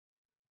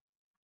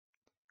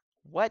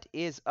What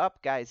is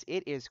up, guys?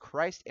 It is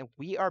Christ, and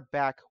we are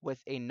back with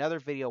another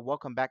video.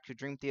 Welcome back to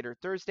Dream Theater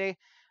Thursday.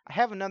 I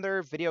have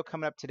another video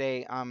coming up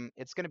today.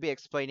 It's going to be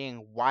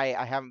explaining why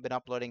I haven't been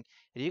uploading.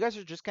 And you guys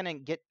are just gonna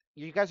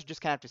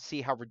have to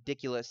see how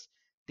ridiculous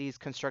these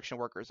construction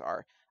workers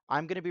are.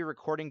 I'm going to be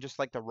recording just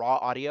like the raw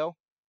audio,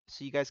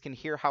 so you guys can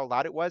hear how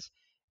loud it was.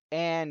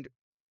 And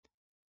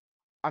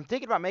I'm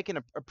thinking about making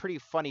a pretty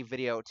funny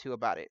video too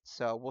about it.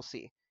 So we'll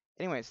see.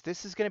 Anyways,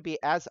 this is going to be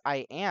As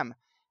I Am.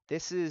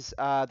 This is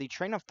the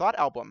Train of Thought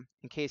album,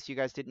 in case you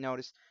guys didn't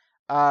notice.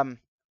 I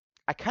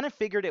kind of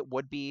figured it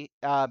would be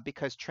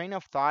because Train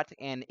of Thought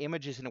and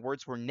Images and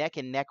Words were neck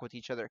and neck with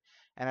each other.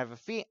 And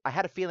I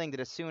had a feeling that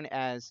as soon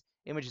as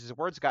Images and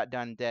Words got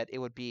done, that it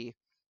would be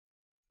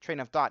Train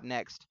of Thought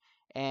next.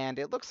 And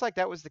it looks like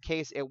that was the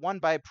case. It won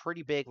by a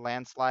pretty big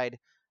landslide.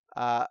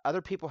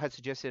 Other people had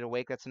suggested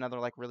Awake. That's another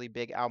like really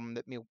big album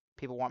that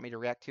people want me to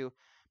react to.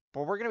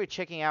 But we're going to be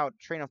checking out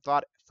Train of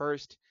Thought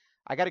first.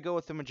 I got to go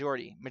with the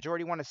majority.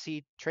 Majority want to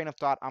see Train of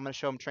Thought. I'm going to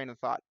show them Train of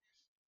Thought.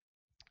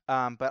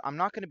 But I'm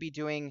not going to be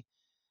doing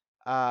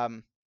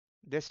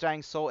This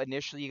Dying Soul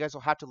initially. You guys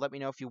will have to let me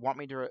know if you want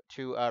me to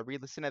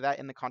re-listen to that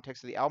in the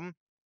context of the album.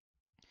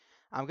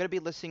 I'm going to be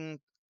listening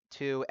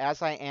to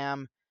As I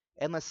Am,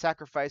 Endless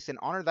Sacrifice, and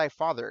Honor Thy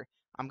Father.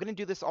 I'm going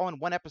to do this all in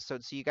one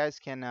episode so you guys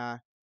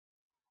can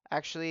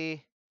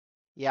actually,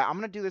 yeah, I'm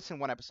going to do this in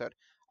one episode.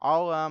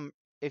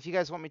 If you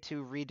guys want me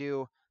to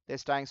redo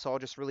This Dying Soul, I'll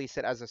just release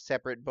it as a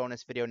separate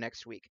bonus video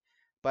next week.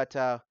 But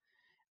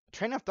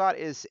Train of Thought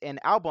is an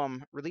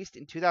album released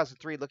in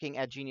 2003, looking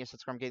at Genius,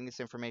 that's where I'm getting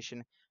this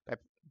information,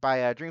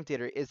 by Dream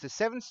Theater. Is the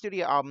 7th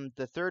studio album,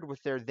 the 3rd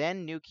with their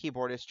then new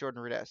keyboardist,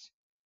 Jordan Rudess.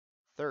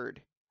 3rd.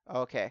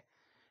 Okay.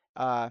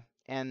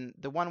 And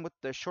the one with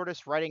the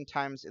shortest writing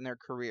times in their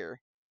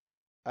career.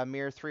 A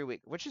mere 3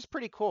 weeks, which is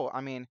pretty cool.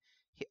 I mean,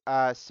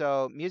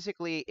 so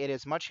musically, it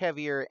is much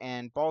heavier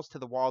and balls to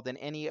the wall than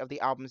any of the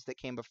albums that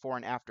came before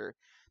and after.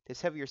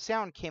 This heavier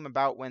sound came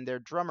about when their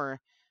drummer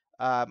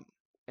was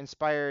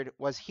inspired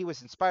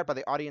by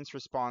the audience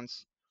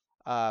response,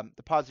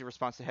 the positive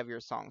response to heavier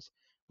songs,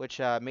 which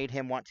made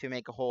him want to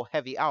make a whole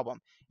heavy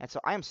album. And so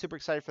I am super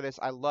excited for this.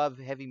 I love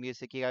heavy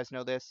music. You guys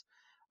know this.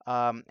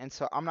 And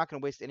so I'm not going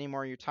to waste any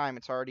more of your time.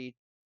 It's already,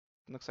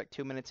 looks like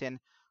 2 minutes in.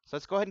 So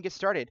let's go ahead and get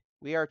started.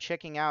 We are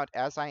checking out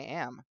As I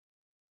Am.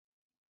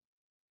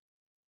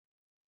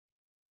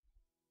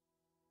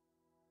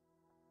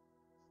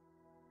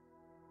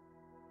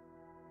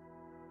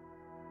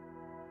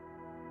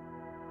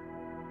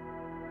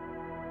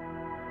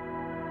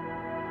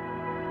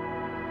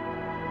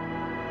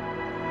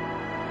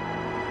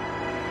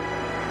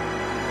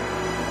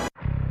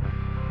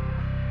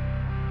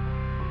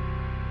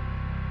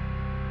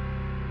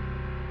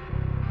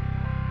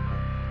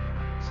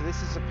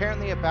 This is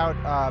apparently about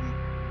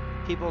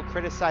people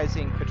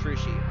criticizing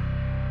Petrucci.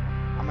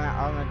 I'm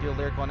gonna do a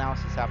lyrical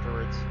analysis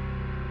afterwards.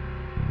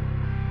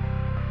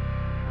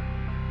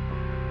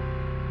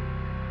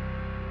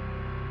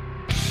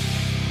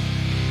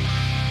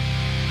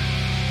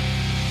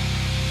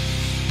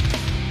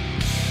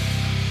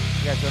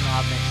 You guys don't know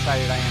how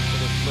excited I am for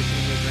this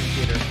listening to Dream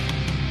Theater.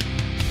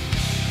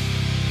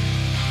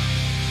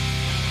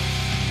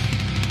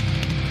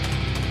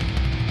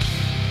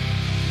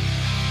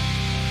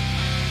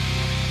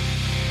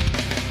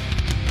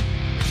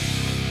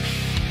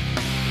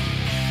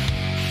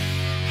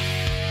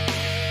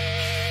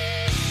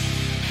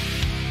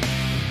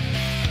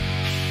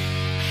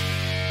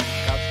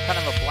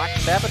 Kind of a Black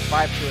Sabbath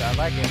vibe to it. I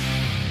like it.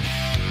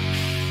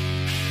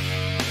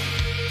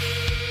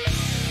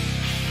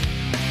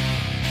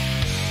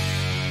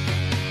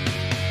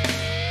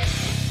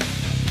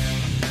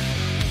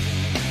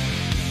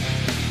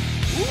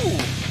 Ooh,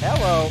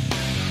 hello.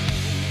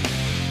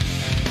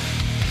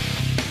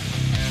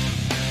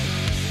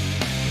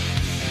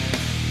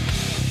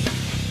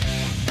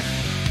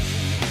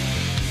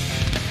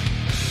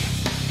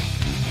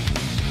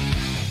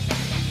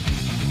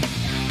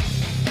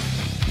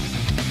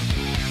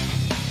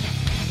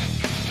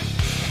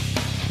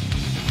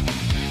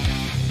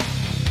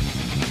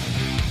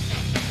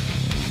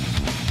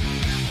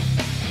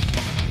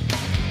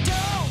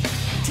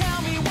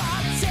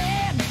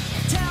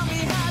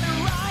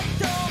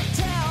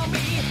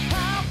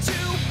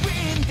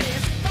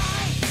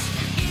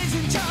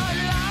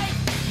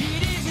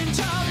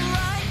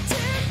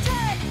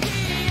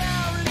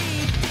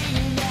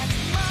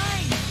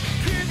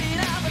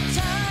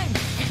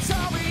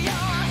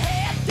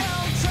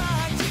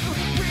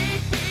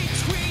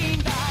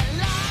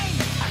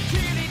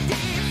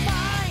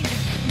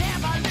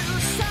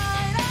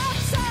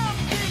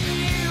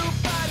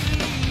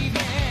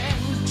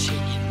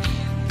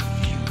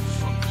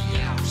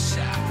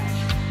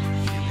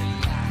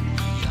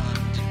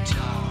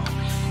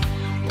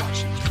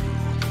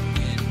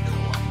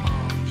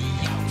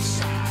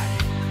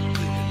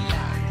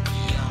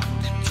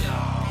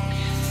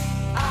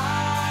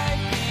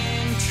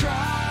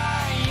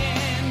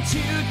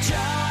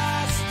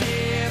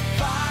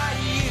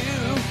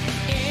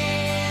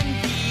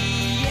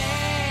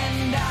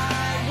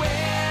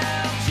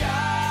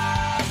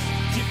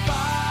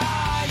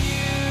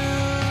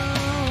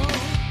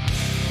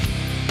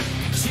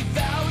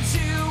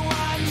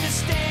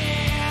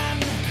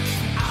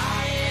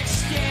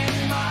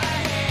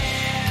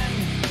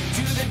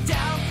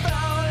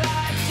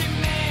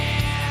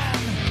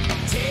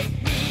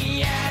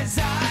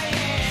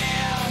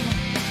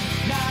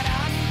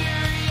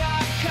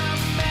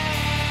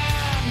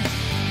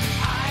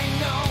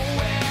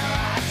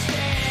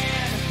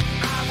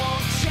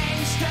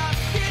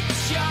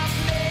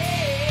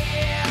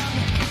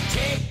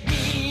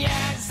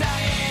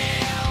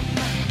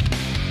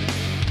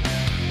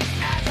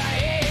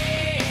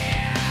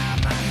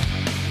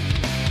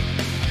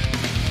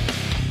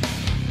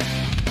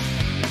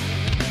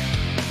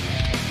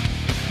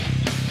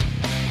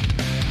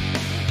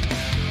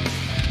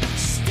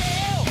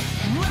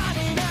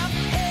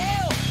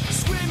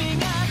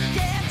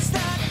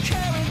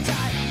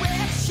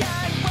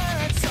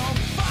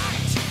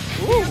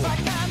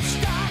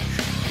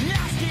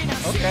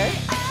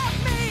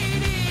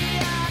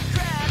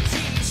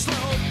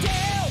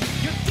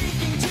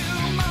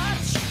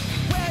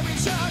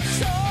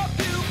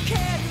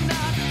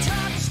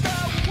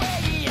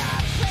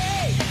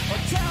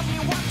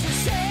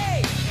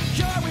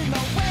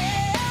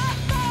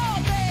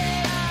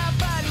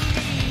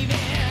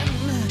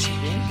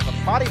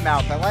 potty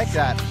mouth. I like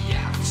that.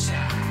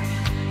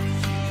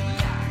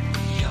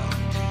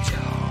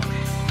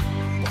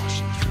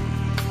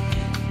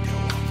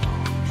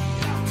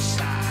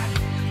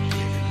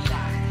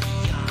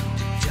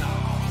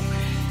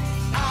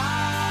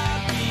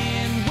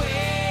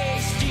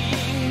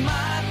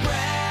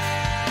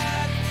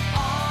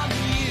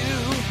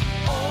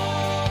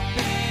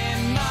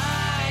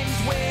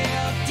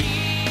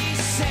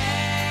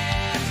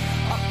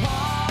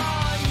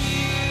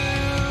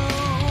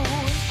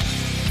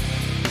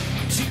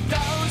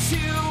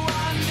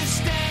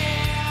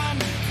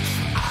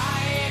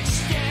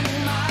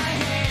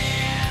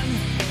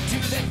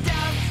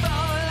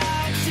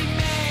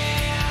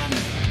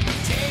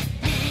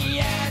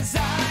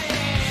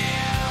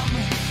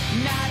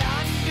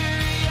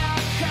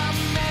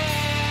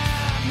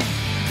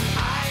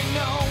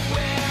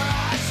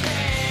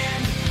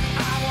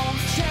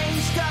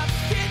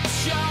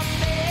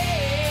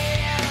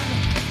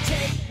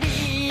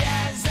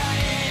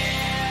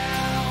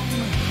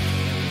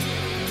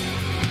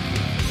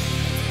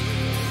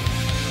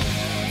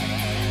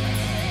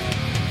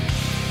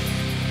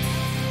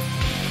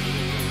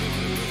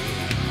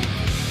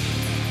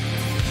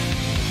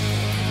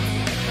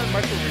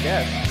 Much of your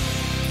death.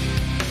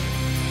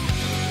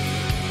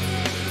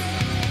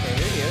 Okay,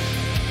 here he is.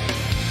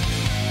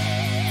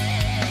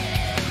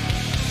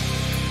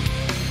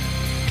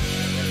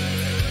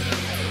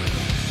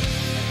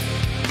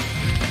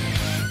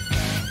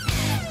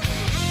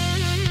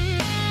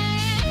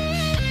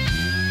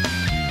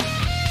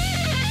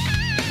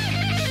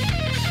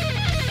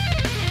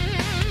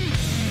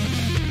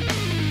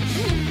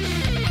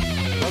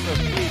 Love those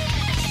sweets.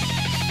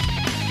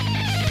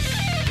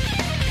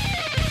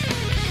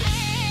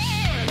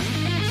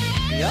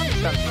 Yeah, it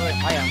sounds really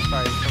high. I'm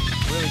sorry. It sounds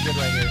really good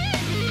right here.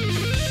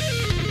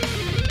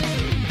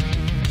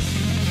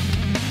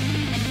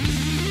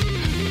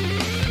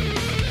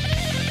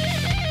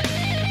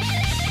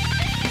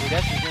 Ooh,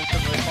 that's doing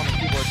some really fun on the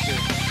keyboard too.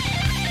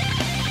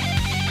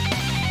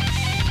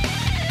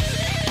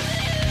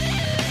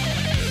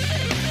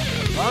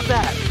 Love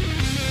that.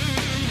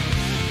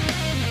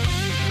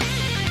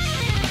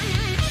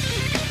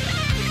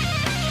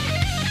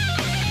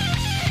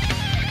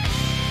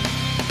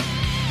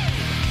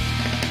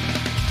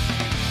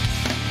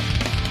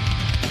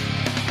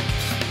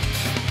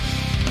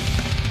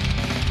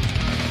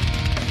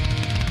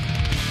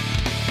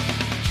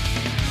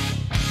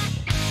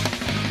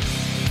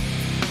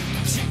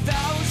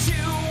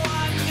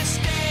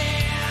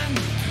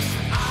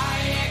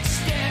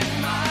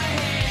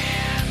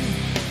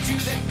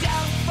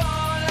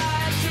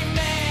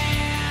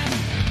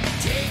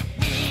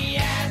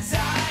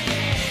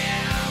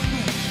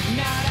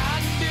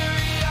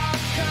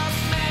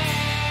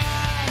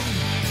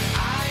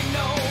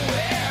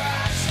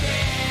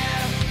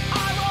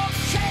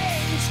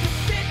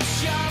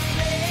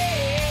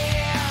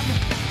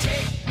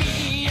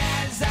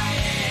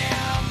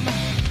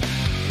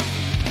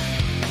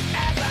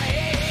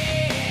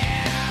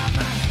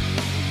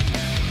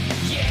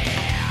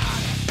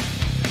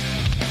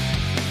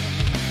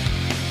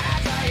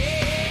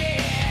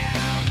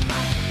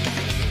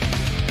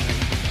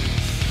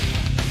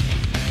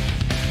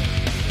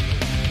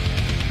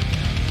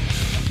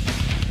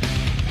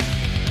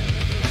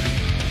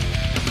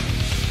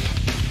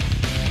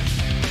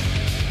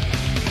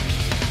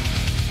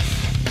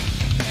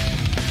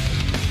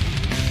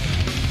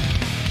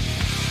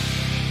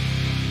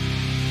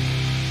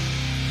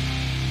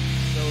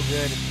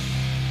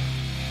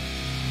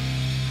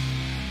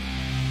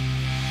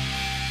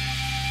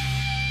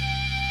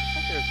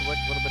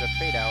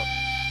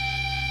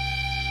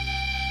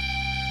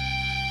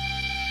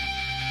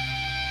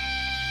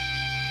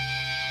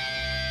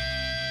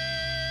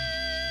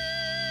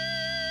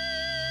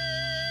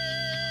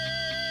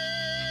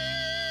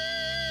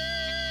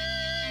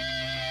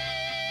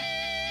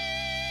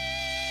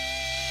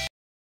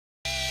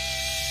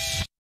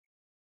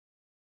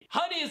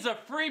 'Honey is a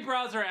free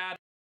browser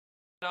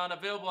add-on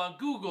available on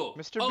Google,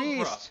 Mr. Opera,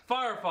 Beast.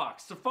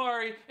 Firefox,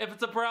 Safari. If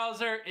it's a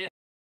browser,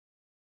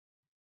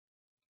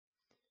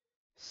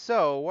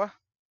 So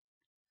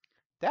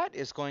that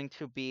is going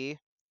to be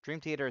Dream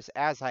Theater's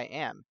As I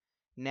Am.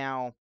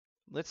 Now,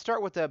 let's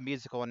start with the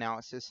musical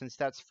analysis since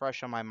that's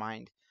fresh on my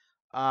mind.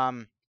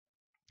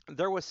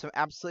 There was some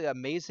absolutely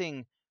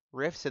amazing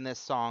riffs in this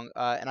song,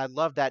 and I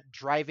love that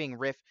driving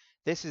riff.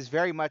 This is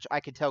very much,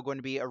 I could tell, going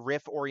to be a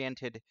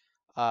riff-oriented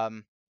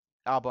um,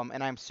 album,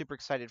 and I'm super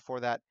excited for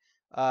that.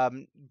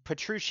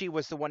 Petrucci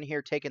was the one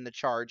here taking the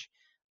charge,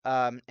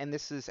 and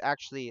this is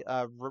actually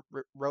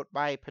wrote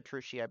by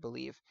Petrucci, I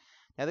believe.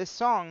 Now, this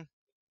song,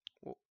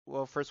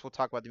 well, first we'll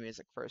talk about the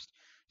music first.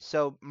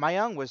 So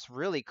Myung was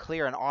really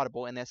clear and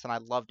audible in this, and I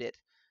loved it.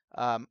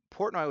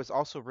 Portnoy was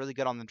also really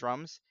good on the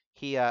drums.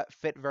 He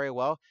fit very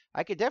well.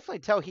 I could definitely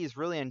tell he's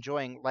really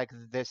enjoying like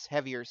this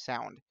heavier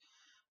sound.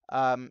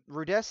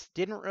 Rudess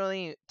didn't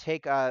really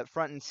take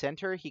front and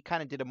center. He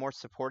kind of did a more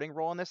supporting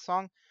role in this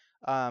song.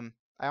 I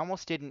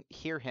almost didn't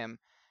hear him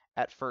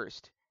at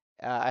first.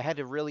 I had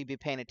to really be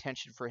paying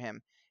attention for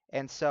him.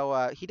 and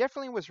so he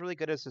definitely was really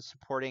good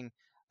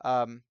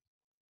um,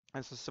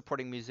 as a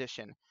supporting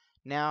musician.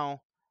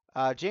 Now,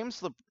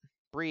 James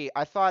LaBrie,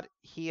 I thought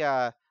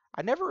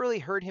I never really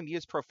heard him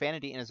use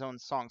profanity in his own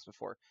songs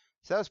before,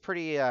 so that was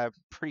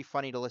pretty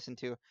funny to listen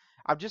to.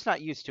 I'm just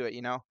not used to it,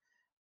 you know.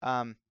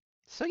 Um,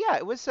 so yeah,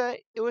 it was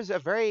a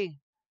very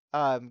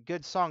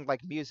good song,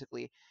 like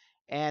musically,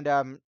 and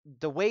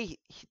the way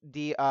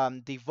the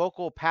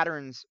vocal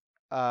patterns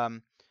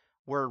um,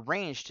 were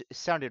arranged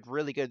sounded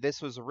really good.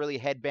 This was a really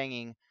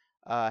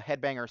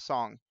headbanger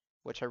song,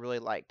 which I really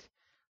liked.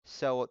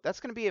 So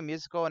that's going to be a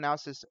musical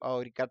analysis.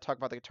 Oh, you got to talk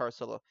about the guitar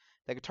solo.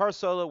 The guitar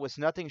solo was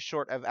nothing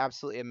short of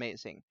absolutely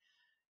amazing.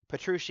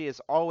 Petrucci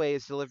is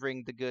always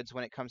delivering the goods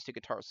when it comes to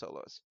guitar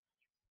solos.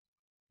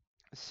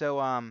 So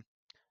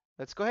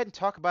let's go ahead and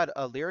talk about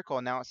a lyrical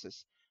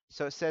analysis.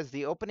 So it says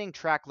the opening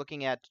track,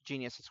 looking at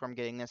Genius, that's where I'm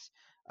getting this,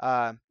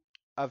 uh,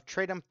 of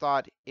Tratum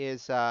Thought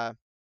is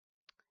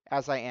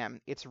As I Am.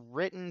 It's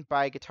written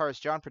by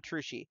guitarist John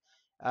Petrucci.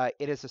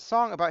 It is a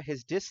song about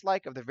his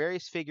dislike of the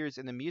various figures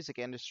in the music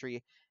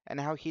industry and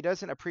how he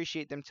doesn't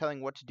appreciate them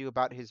telling what to do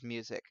about his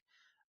music.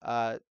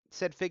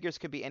 Said figures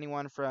could be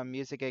anyone from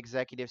music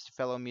executives to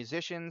fellow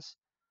musicians,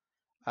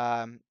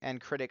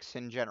 and critics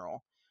in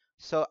general.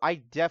 So I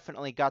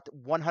definitely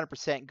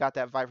 100% got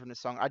that vibe from the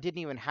song. I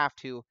didn't even have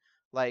to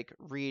like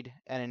read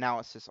an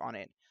analysis on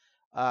it.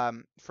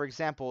 For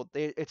example,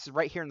 it's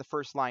right here in the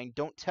first line.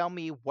 Don't tell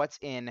me what's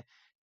in.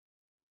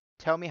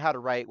 Tell me how to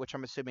write, which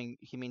I'm assuming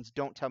he means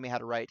don't tell me how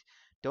to write.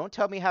 Don't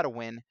tell me how to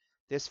win.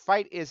 This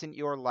fight isn't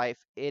your life.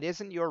 It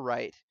isn't your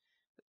right.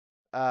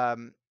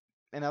 Um,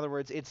 in other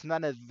words, it's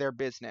none of their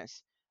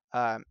business.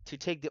 To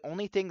take the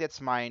only thing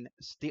that's mine,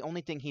 the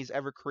only thing he's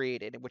ever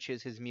created, which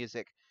is his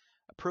music,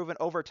 proven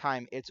over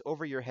time, it's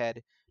over your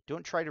head.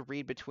 Don't try to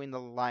read between the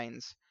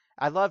lines.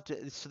 I loved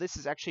it. So this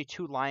is actually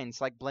two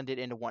lines like blended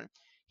into one.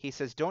 He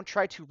says, don't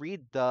try to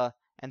read and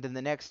then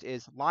the next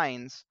is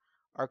lines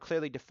are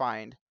clearly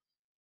defined.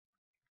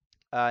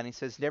 And he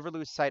says, never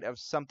lose sight of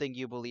something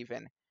you believe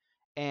in.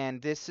 And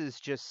this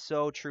is just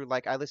so true.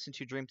 Like, I listen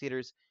to Dream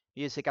Theater's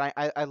music, and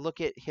I look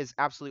at his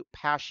absolute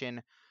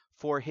passion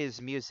for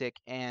his music,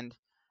 and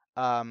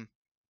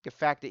the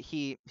fact that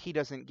he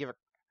doesn't give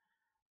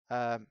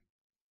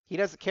he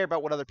doesn't care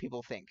about what other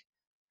people think,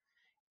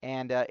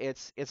 and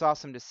it's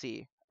awesome to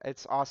see.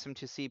 It's awesome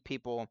to see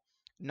people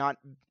not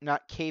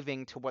not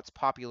caving to what's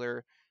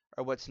popular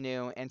or what's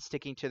new and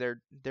sticking to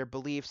their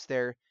beliefs,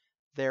 their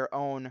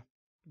own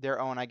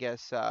I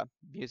guess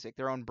music,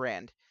 their own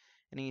brand.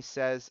 And he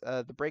says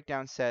the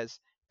breakdown says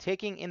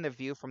taking in the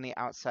view from the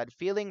outside,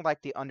 feeling like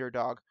the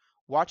underdog,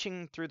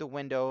 watching through the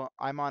window,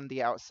 I'm on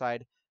the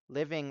outside,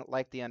 living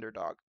like the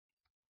underdog.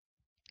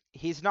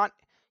 He's not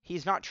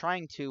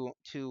trying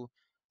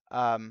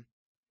um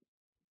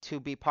to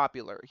be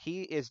popular.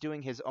 He is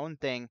doing his own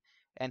thing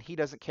and he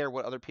doesn't care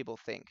what other people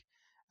think.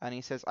 And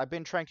he says, I've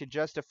been trying to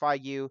justify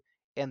you.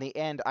 In the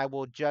end, I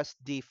will just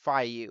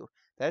defy you.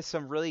 That's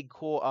some really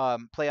cool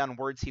play on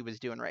words he was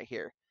doing right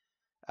here.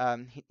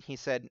 He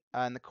said,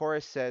 and the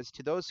chorus says,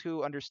 to those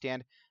who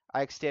understand,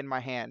 I extend my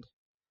hand.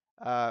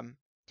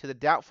 To the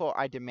doubtful,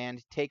 I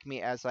demand, take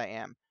me as I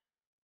am.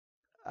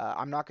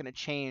 I'm not going to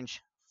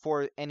change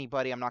for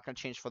anybody. I'm not going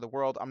to change for the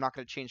world. I'm not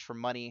going to change for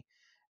money,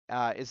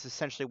 is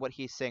essentially what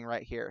he's saying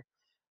right here.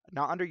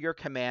 Not under your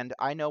command.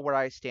 I know where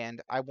I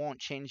stand. I won't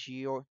change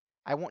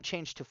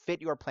to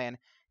fit your plan.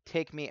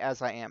 Take me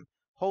as I am.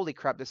 Holy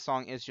crap, this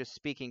song is just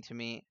speaking to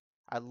me.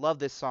 I love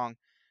this song.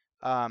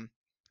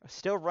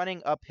 Still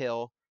running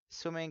uphill,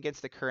 swimming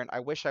against the current. I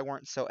wish I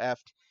weren't so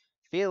effed.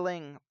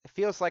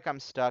 Feels like I'm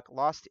stuck,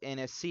 lost in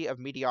a sea of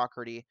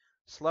mediocrity.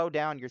 Slow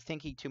down, you're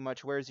thinking too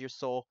much. Where's your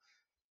soul?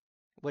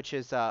 Which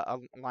is a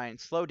line.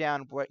 Slow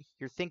down, what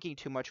you're thinking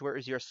too much. Where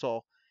is your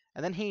soul?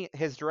 And then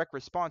his direct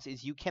response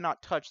is, you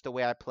cannot touch the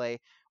way I play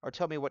or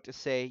tell me what to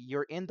say.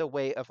 You're in the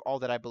way of all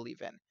that I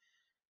believe in.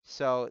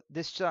 So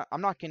this,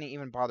 I'm not going to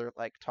even bother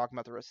like talking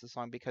about the rest of the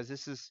song because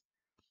this is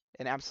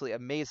an absolutely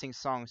amazing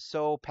song,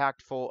 so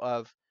packed full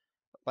of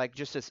like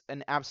just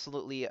an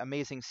absolutely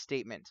amazing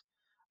statement.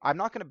 I'm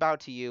not going to bow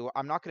to you.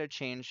 I'm not going to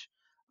change.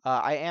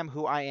 I am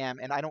who I am,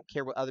 and I don't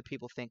care what other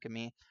people think of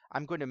me.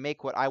 I'm going to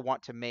make what I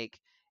want to make,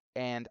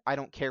 and I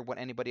don't care what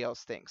anybody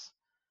else thinks.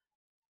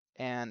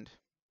 And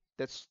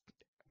that's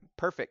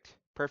perfect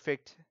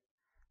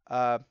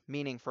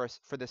meaning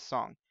for this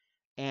song.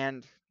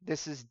 And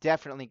this is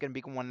definitely going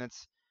to be one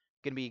that's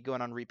going to be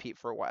going on repeat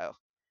for a while.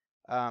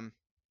 I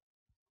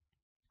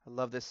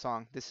love this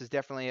song. This is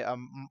definitely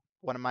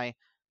one of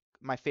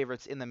my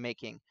favorites in the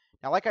making.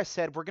 Now, like I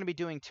said, we're going to be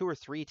doing 2 or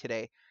 3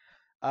 today.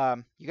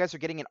 You guys are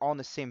getting it all in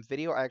the same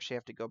video. I actually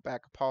have to go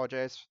back.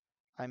 Apologize.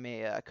 I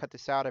may cut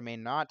this out. I may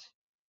not.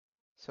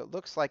 So it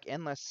looks like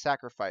Endless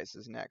Sacrifice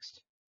is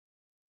next.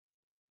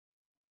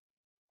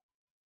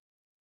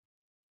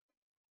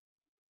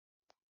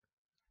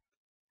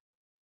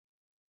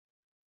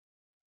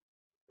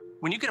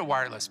 When you get a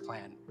wireless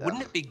plan,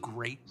 wouldn't it be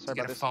great to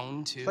get a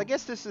phone too? So I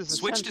guess this is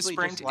Switch to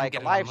Sprint just like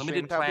and get a live an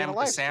unlimited stream plan being a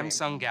with the live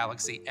stream. Samsung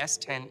Galaxy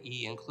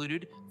S10e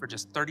included for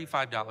just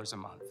 $35 a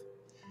month.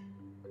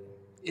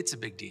 It's a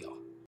big deal.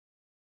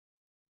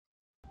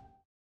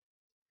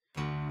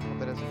 Hope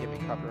that doesn't get me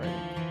copyrighted.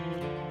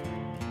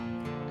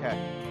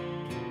 Okay.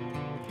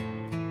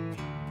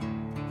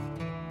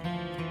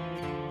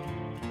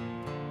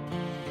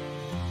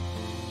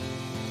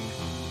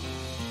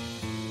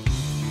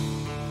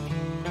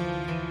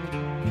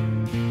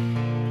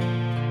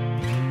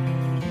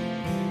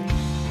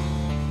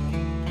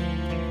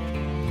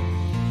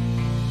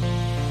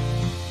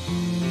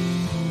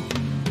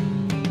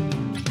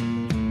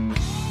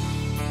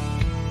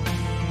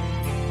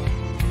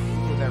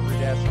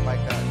 Something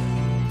like that.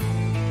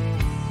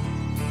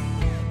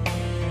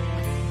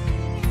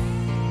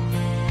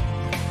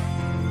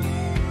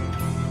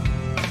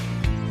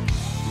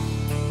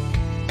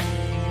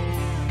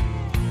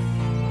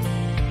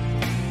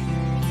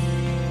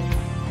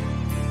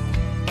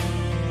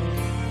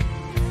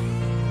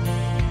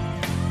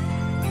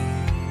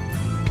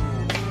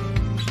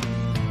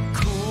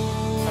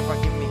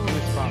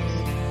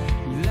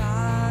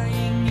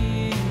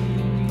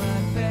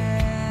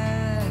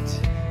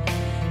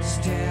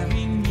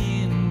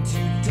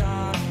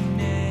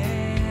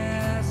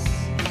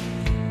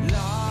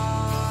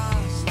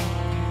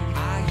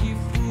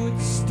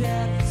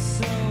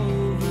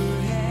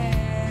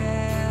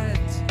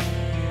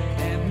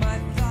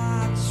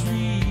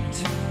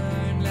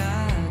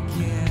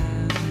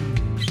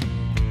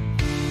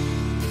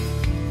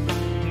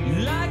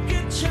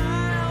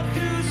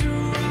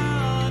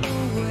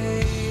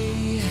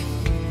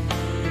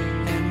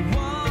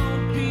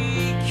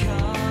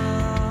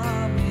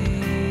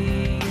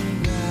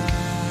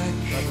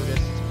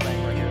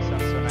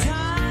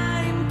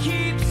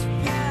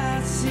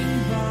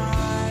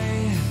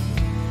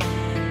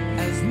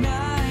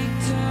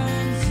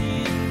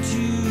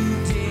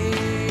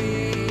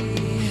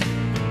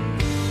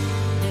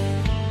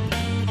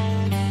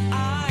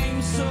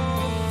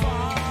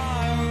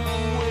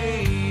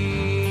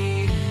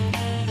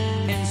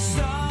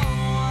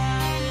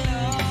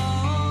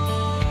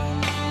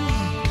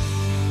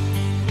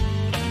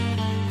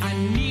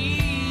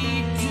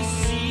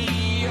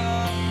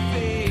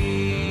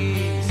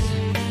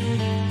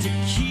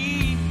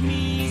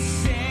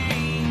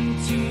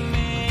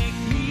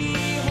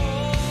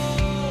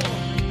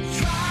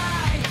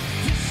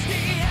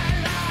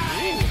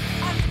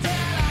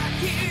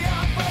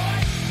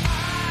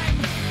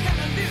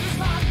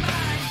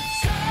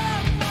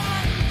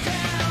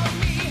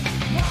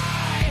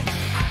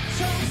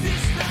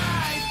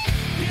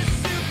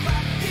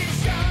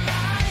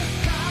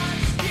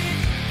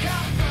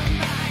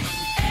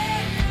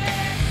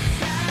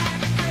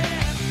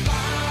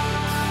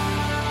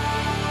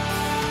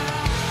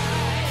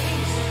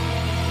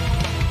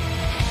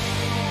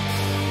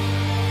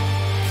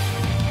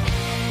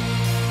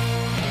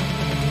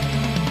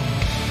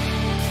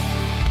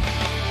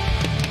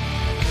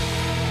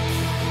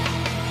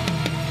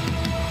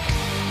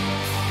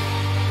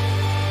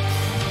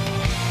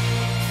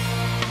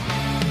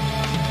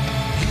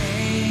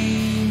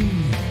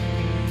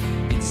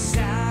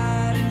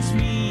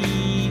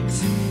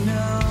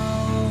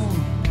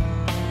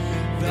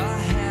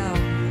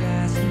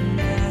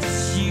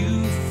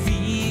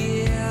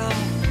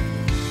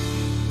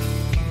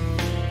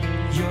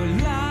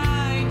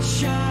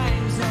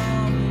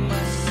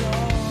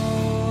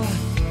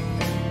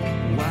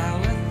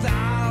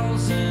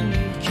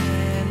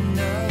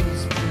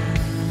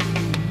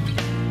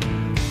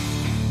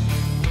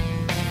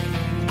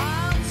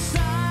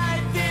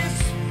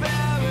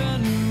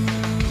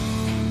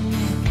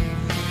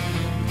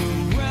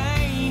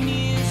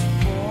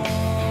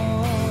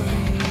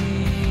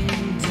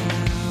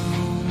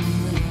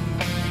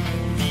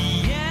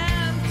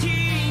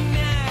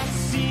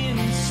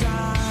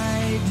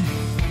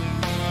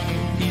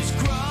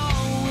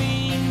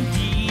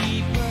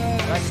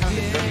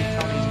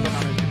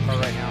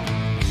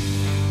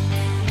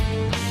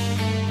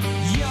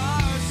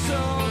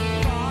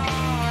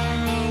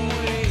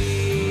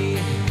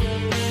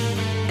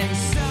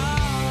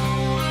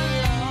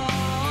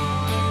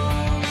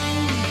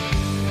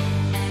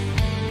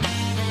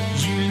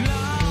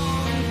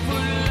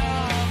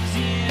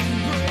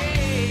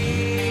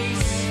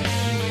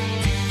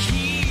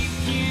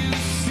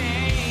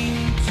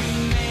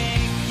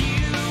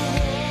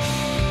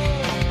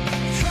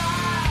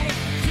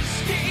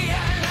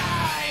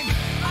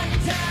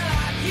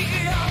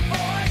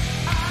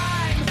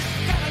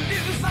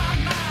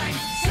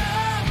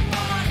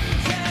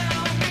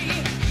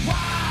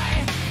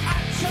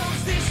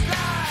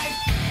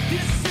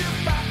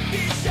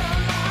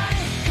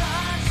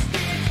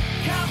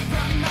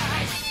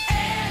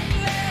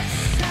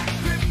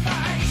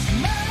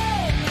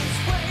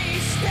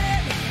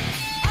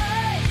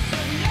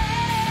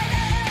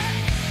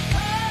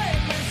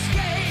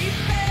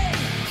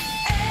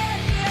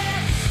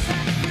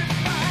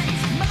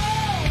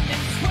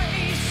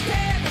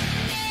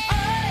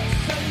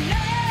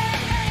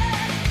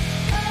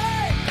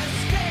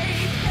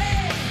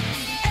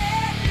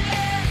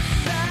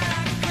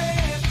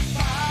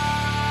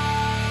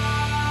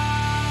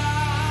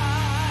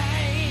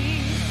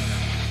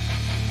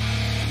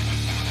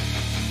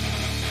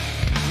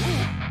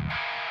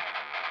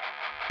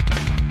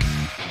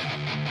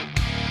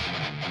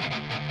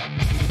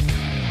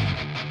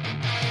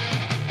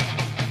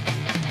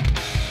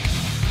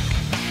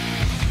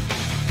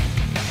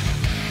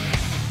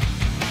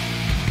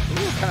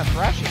 kind of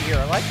thrashy here.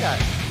 I like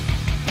that.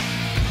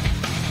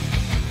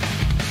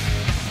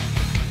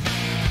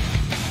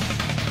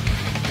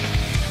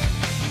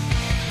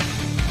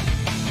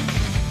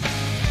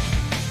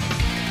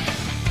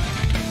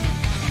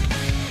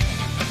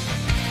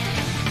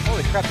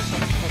 Holy crap, there's so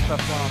much cool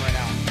stuff going on right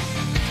now.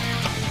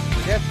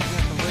 Jeff's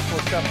doing some really cool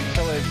stuff, and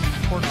so is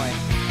Portnoy.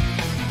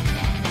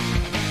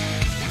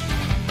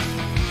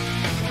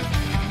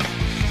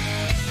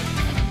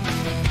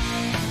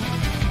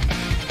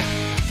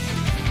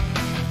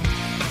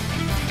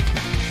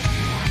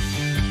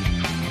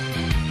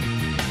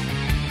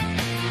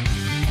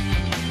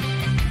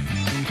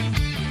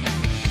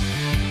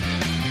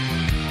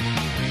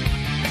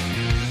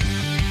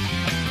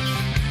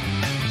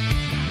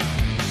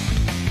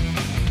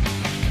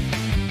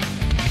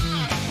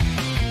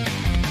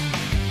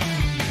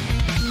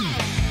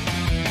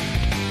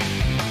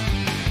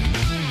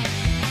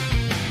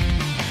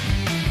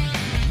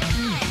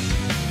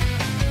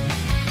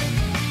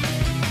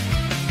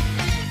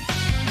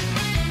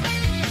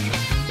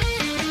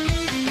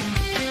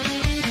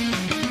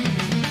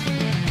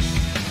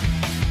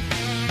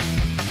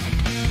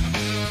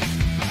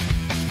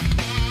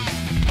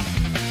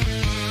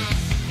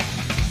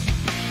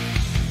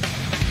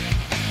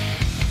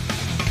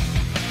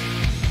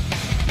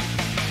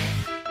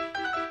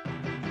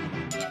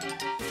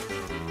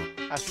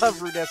 I love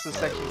Rudessa's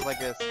sections like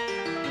this.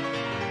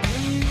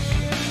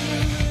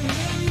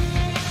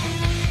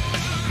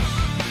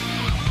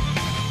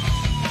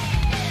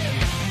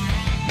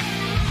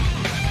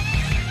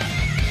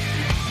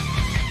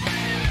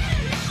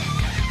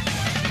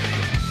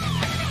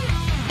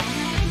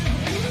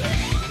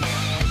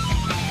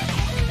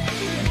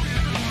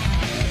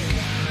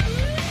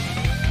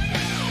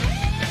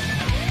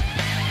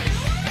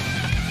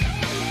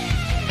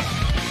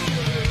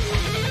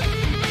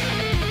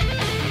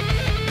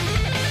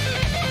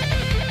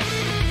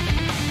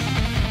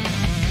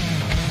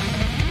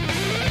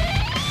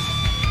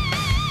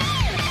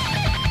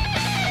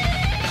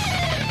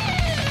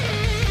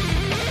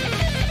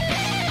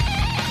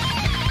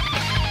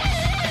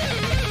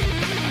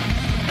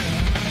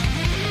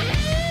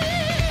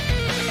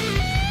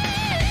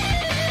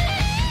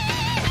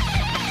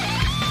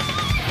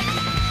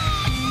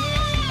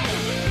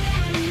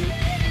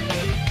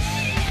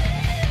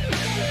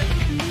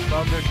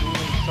 Love their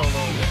dueling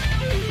solos.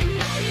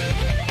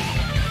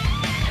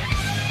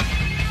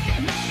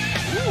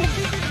 Woo!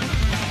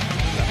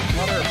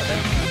 Flutter, but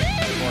then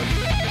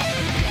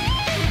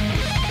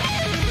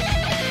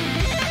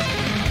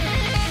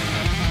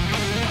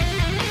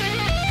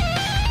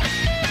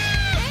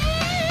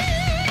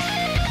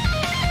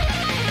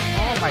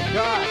oh my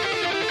god!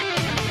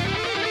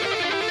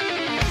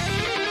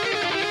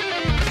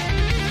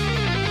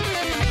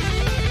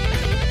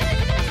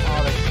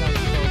 Oh, that sounds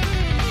so.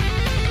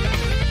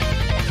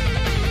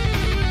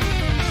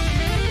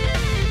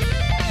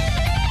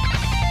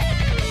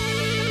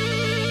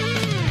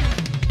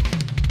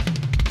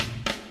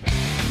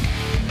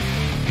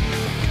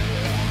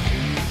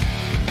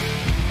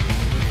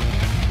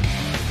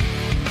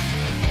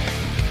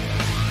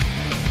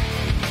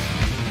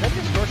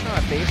 On a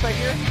bass right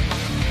here?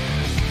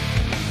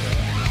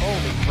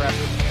 Holy crap,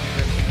 this is a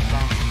great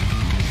song.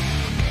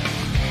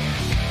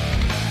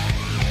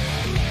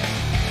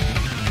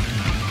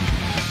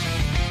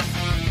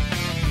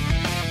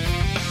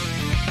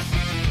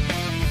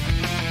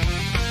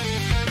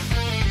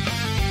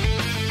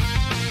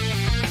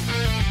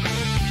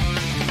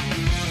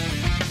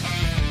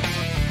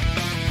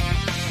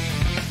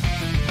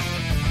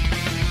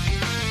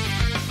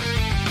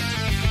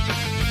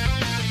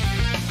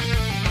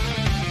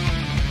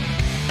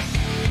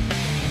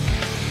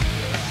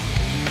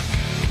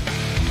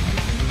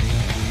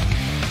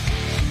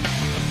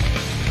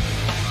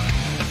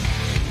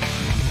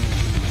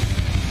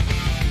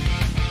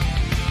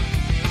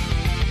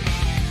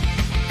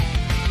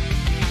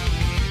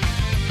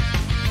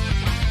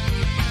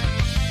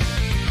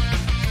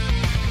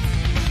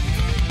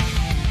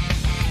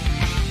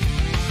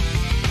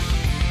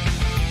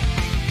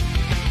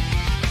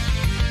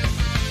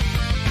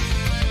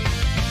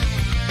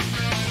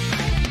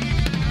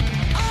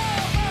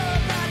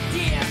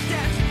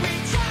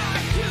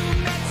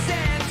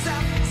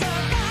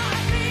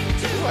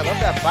 I love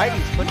that bite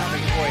he's putting on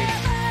his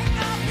voice.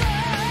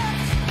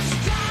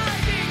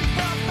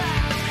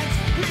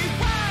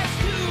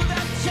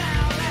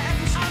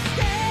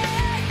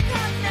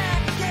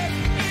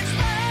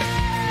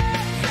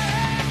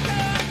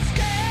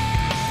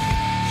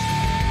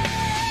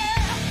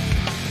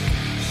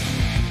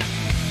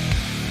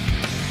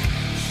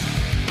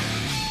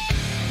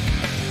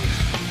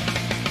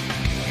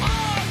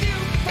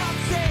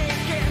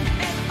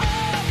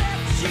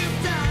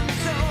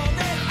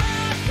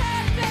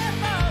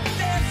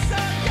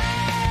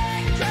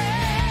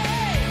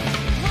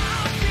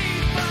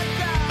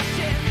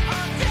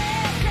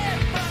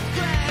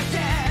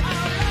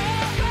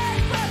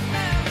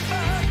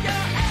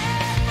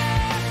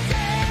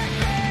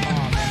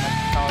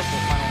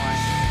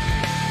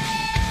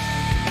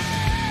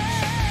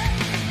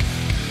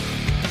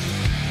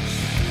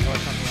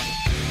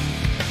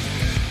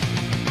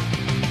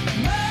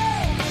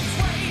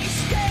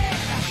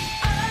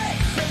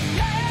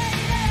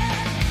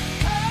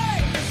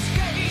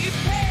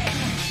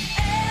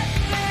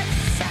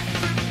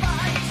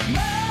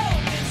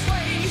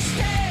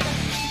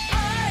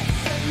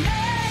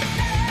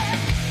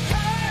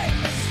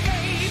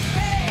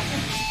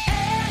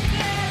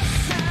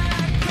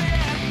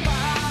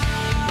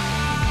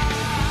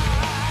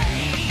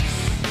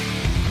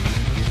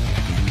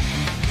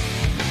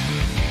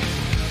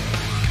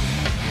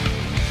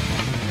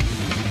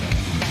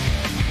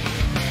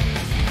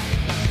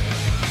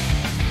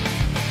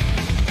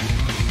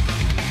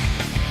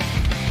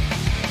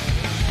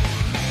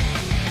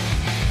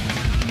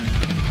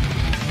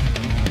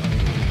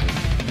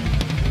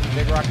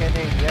 rock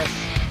ending, yes.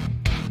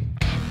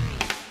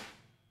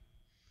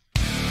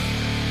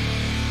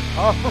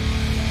 Oh,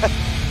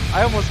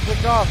 I almost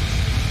clicked off.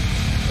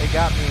 They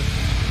got me.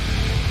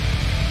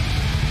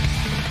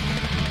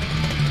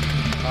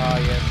 Oh,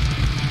 yes.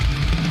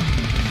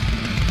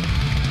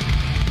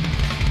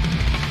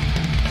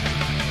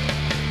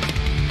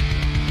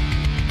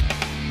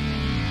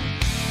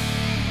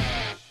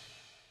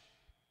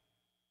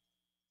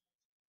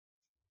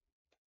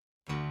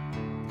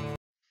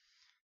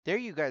 There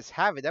you guys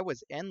have it. That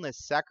was Endless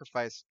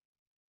Sacrifice.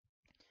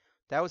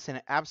 That was an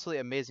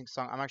absolutely amazing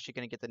song. I'm actually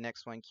going to get the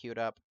next one queued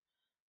up.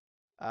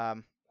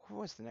 What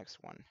was the next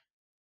one?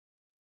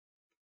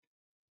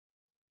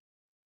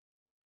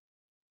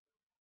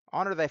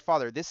 Honor Thy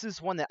Father. This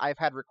is one that I've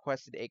had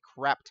requested a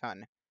crap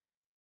ton.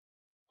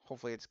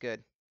 Hopefully it's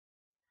good.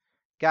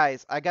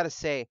 Guys, I gotta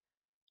say,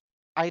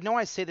 I know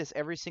I say this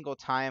every single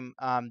time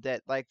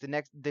that like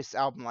this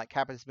album like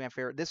happens to be my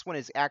favorite. This one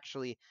is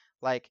actually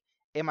like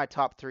in my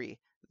top 3.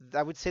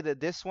 I would say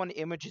that this one,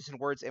 Images and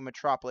Words, and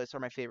Metropolis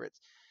are my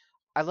favorites.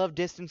 I love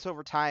Distance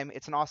Over Time.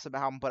 It's an awesome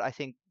album, but I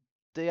think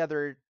the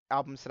other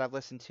albums that I've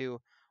listened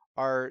to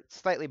are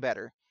slightly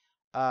better.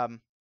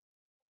 I'm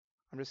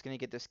just gonna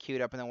get this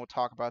queued up and then we'll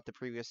talk about the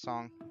previous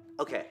song.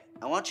 Okay,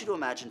 I want you to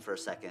imagine for a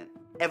second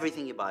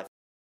everything you buy.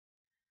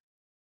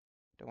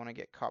 Don't want to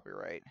get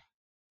copyright.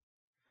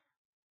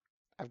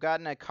 I've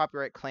gotten a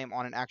copyright claim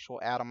on an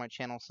actual ad on my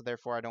channel, so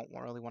therefore I don't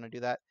really want to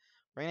do that.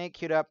 We're gonna get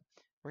queued up.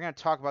 We're gonna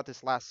talk about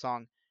this last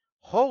song.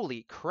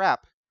 Holy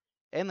crap!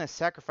 Endless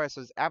Sacrifice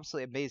was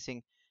absolutely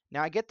amazing.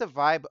 Now I get the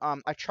vibe.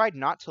 I tried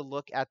not to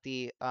look at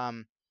the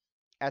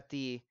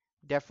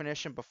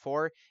definition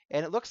before,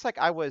 and it looks like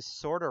I was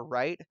sort of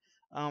right.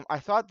 I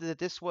thought that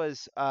this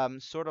was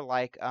sort of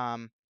like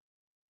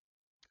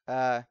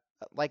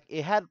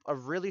it had a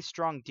really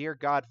strong Dear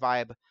God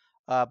vibe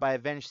by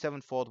Avenged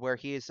Sevenfold, where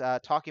he is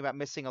talking about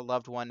missing a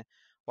loved one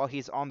while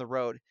he's on the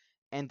road.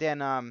 And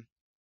then,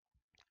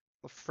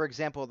 for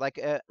example,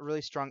 like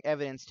really strong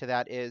evidence to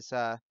that is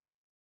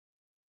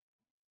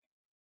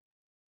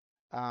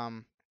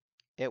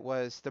it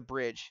was the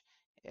bridge.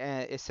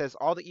 It says,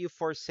 all that you've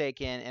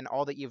forsaken and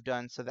all that you've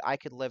done so that I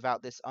could live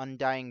out this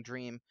undying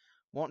dream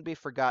won't be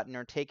forgotten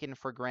or taken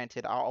for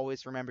granted. I'll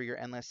always remember your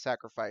endless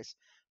sacrifice.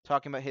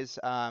 Talking about his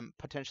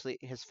potentially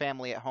his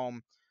family at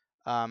home,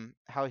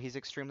 how he's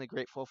extremely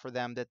grateful for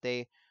them, that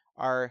they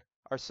are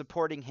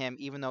supporting him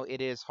even though it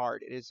is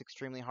hard. It is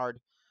extremely hard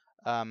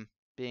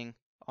being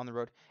on the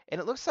road.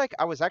 And it looks like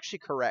I was actually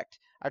correct.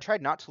 I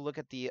tried not to look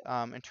at the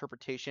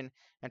interpretation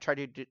and try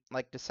to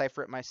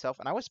decipher it myself,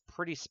 and I was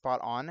pretty spot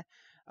on.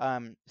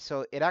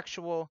 So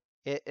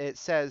it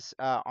says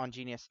on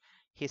Genius,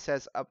 he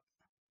says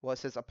it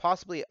says a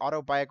possibly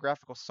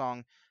autobiographical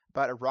song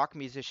about a rock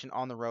musician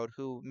on the road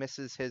who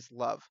misses his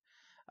love.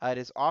 It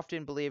is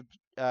often believed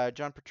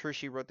John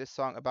Petrucci wrote this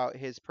song about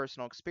his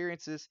personal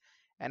experiences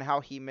and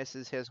how he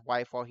misses his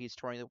wife while he's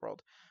touring the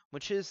world,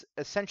 which is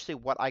essentially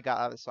what I got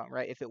out of the song,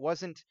 right? If it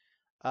wasn't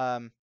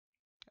a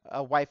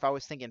wife, I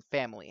was thinking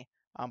family,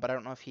 but I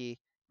don't know if he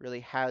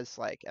really has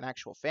like an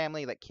actual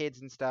family, like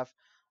kids and stuff.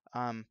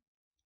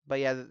 But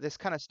yeah, this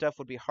kind of stuff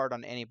would be hard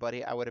on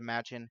anybody, I would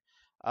imagine.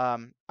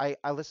 I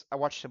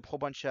watched a whole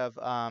bunch of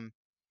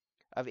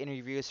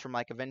interviews from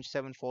like Avenged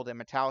Sevenfold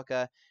and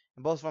Metallica,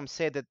 and both of them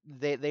say that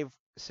they've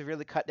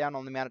severely cut down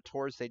on the amount of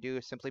tours they do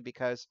simply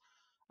because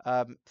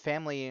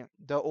family,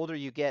 the older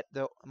you get,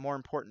 the more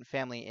important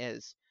family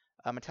is.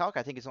 Metallica,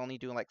 I think, is only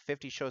doing like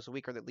 50 shows a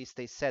week, or at least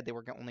they said they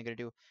were only going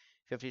to do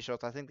 50 shows.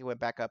 I think they went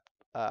back up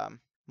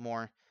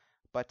more,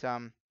 but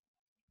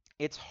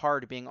it's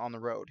hard being on the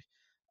road.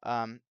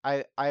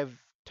 I've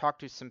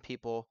talked to some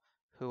people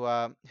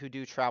who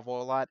do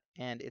travel a lot,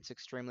 and it's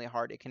extremely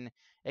hard. It can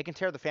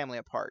tear the family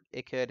apart.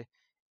 It could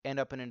end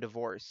up in a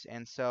divorce,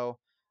 and so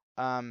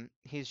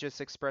he's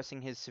just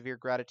expressing his severe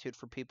gratitude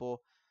for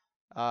people,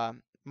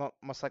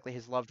 most likely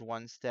his loved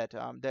ones,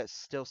 that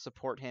still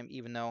support him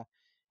even though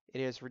it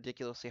is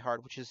ridiculously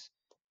hard, which is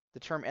the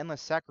term endless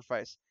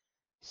sacrifice.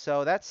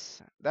 So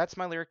that's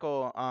my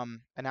lyrical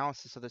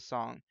analysis of this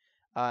song,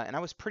 and I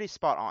was pretty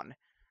spot on.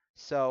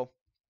 So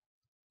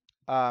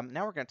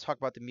now we're going to talk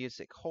about the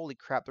music. Holy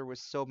crap, there was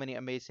so many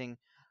amazing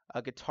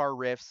guitar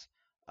riffs.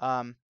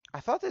 I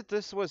thought that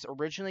this was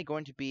originally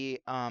going to be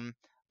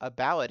a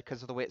ballad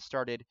because of the way it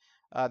started.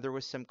 There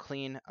was some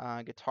clean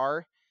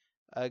guitar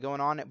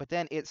going on, but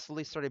then it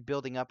slowly started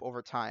building up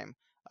over time.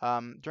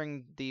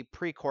 During the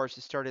pre-chorus,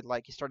 he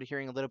started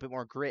hearing a little bit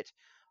more grit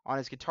on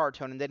his guitar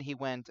tone, and then he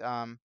went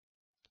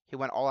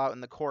all out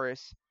in the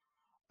chorus.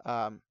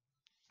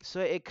 So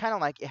it kind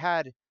of it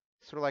had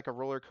sort of like a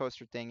roller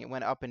coaster thing. It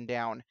went up and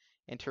down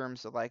in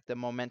terms of like the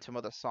momentum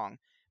of the song.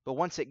 But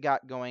once it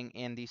got going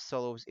in these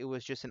solos, it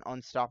was just an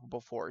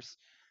unstoppable force.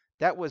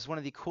 That was one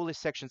of the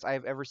coolest sections I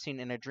have ever seen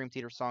in a Dream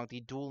Theater song,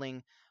 the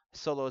dueling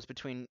solos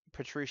between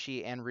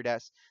Petrucci and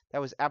Rudess.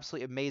 That was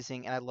absolutely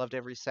amazing, and I loved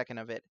every second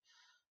of it.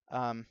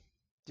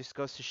 Just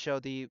goes to show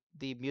the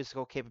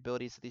musical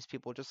capabilities of these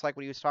people, just like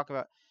what he was talking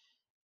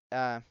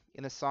about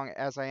in the song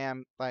 "As I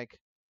Am." Like,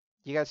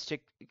 you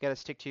gotta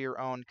stick to your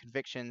own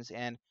convictions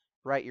and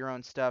write your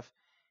own stuff.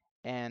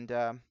 And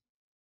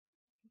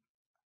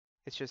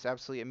it's just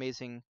absolutely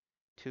amazing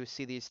to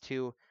see these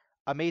two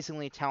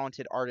amazingly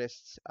talented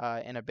artists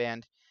in a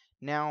band.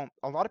 Now,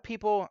 a lot of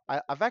people,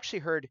 I've actually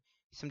heard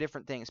some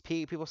different things.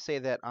 People say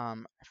that I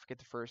forget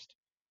the first,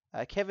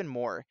 Kevin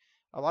Moore.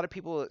 A lot of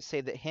people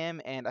say that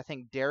him and I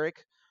think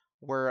Derek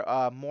were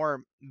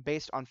more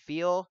based on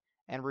feel,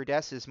 and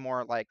Rudess is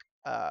more like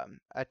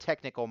a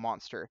technical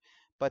monster.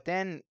 But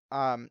then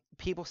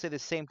people say the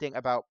same thing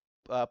about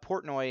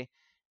Portnoy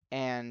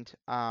and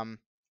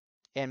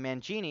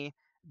Mangini,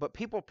 but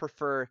people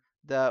prefer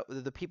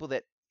the people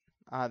that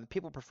the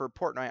people prefer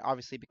Portnoy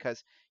obviously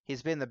because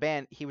he's been in the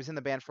band. He was in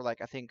the band for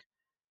like I think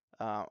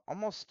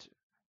almost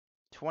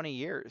 20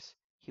 years.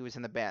 He was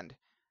in the band,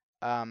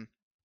 um,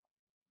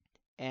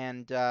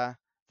 and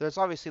there's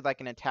obviously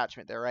like an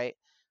attachment there, right?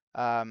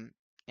 And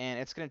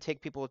it's going to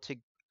take people to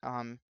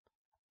um,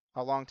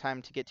 a long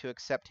time to get to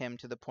accept him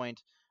to the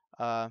point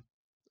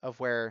of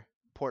where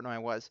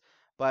Portnoy was.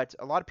 But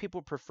a lot of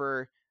people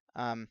prefer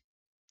um,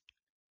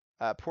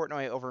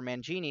 Portnoy over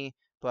Mangini,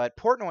 but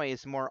Portnoy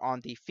is more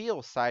on the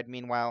feel side,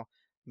 meanwhile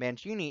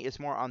Mangini is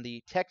more on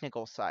the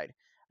technical side.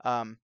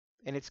 And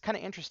it's kind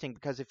of interesting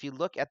because if you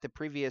look at the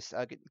previous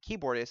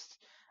keyboardists,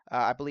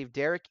 I believe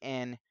Derek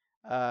and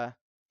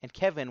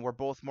Kevin were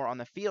both more on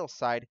the feel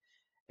side,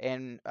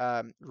 and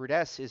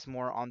Rudess is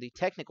more on the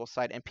technical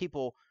side. And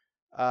people,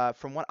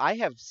 from what I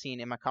have seen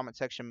in my comment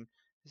section,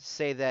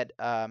 say that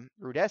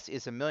Rudess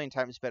is a million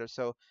times better.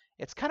 So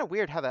it's kind of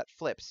weird how that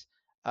flips.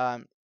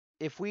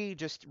 If we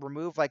just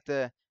remove like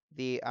the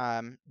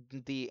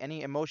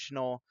any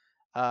emotional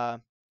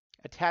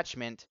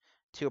attachment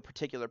to a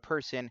particular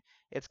person,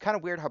 it's kind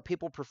of weird how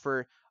people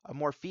prefer a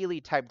more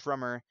feely type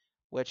drummer,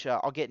 which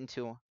I'll get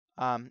into,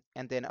 and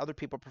then other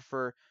people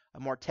prefer a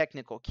more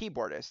technical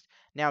keyboardist.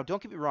 Now,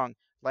 don't get me wrong,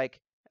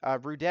 like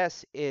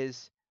Rudess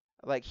is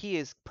like he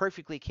is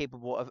perfectly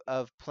capable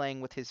of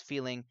playing with his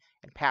feeling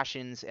and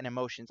passions and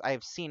emotions. I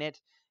have seen it,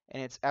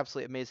 and it's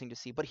absolutely amazing to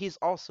see. But he's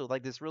also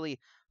like this really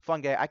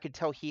fun guy. I could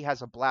tell he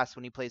has a blast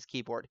when he plays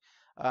keyboard.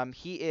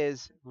 He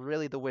is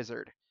really the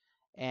wizard,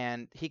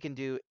 and he can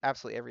do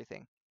absolutely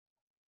everything.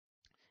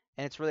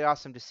 And it's really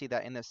awesome to see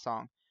that in this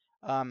song.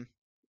 I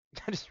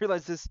just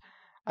realized this.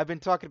 I've been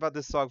talking about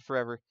this song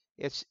forever.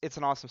 It's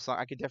an awesome song.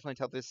 I could definitely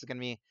tell this is gonna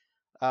be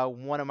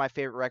one of my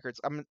favorite records.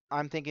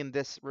 I'm thinking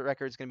this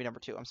record is gonna be number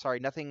 2. I'm sorry,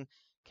 nothing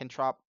can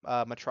top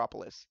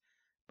Metropolis,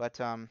 but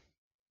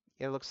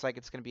it looks like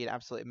it's gonna be an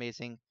absolutely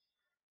amazing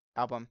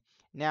album.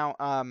 Now,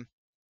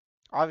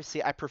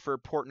 obviously I prefer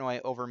Portnoy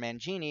over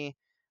Mangini,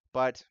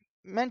 but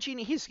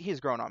Mangini he's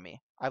grown on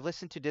me. I've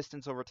listened to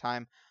Distance Over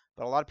Time,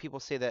 but a lot of people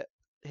say that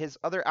his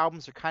other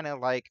albums are kind of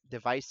like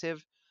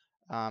divisive.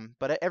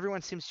 But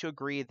everyone seems to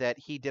agree that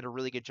he did a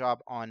really good job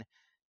on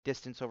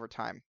Distance Over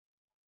Time.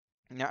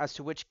 Now, as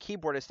to which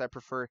keyboardist I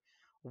prefer,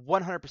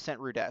 100%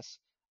 Rudess.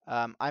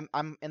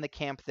 I'm in the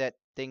camp that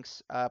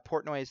thinks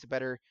Portnoy is the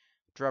better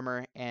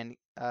drummer and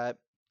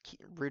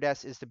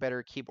Rudess is the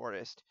better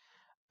keyboardist.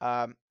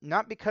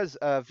 Not because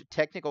of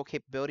technical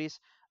capabilities.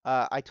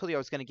 I told you I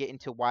was going to get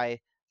into why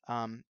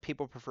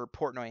people prefer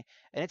Portnoy,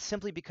 and it's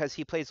simply because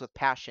he plays with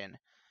passion.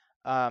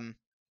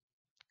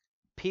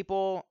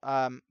 People,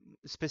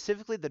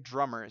 specifically the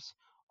drummers,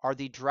 are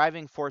the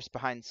driving force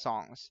behind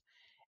songs.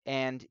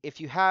 And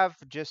if you have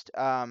just,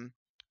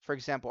 for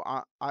example,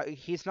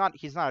 he's not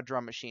a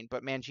drum machine,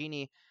 but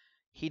Mangini,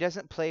 he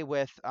doesn't play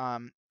with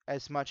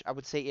as much, I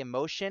would say,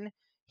 emotion.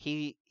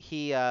 He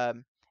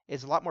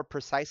is a lot more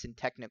precise and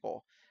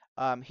technical.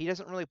 He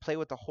doesn't really play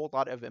with a whole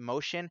lot of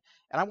emotion.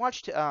 And I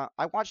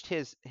watched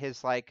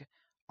his like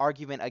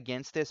argument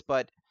against this,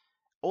 but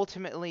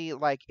ultimately,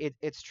 like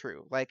it's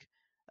true. Like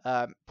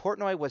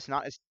Portnoy was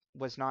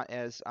not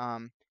as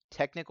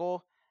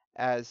technical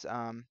as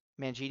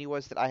Mangini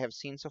was that I have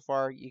seen so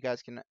far. You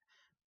guys can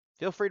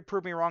feel free to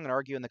prove me wrong and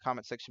argue in the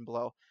comment section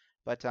below.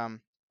 But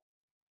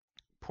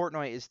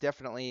Portnoy is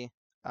definitely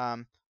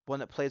one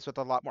that plays with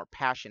a lot more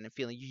passion and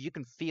feeling. You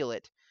can feel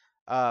it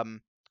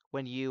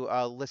when you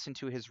listen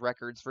to his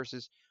records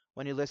versus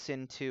when you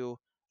listen to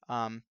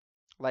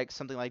like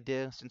something like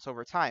Distance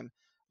Over Time.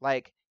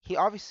 Like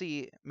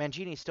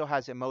Mangini still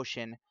has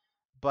emotion,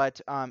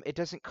 but it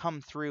doesn't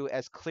come through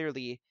as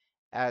clearly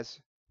as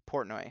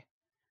Portnoy.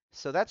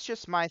 So that's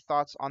just my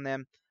thoughts on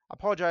them. I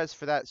apologize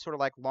for that sort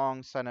of like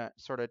long sort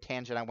of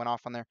tangent I went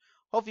off on there.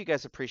 Hope you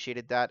guys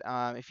appreciated that.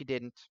 If you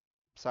didn't,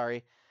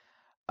 sorry.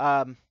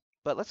 But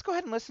let's go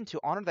ahead and listen to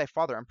Honor Thy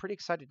Father. I'm pretty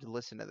excited to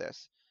listen to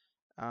this.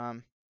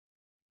 Let's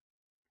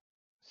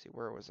see,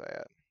 where was I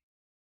at?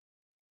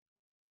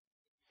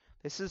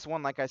 This is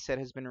one, like I said,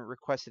 has been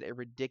requested a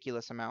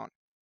ridiculous amount.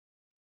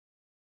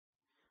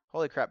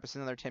 Holy crap, it's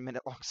another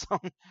 10-minute long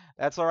song.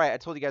 That's all right. I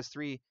told you guys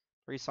three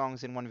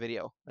songs in one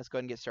video. Let's go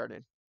ahead and get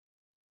started.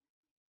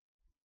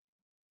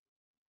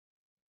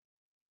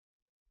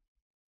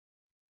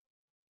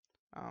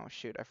 Oh,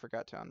 shoot. I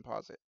forgot to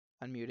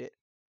unmute it.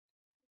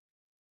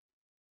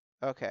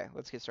 Okay,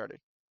 let's get started.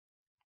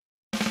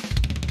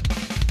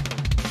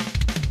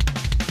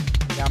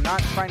 Now, I'm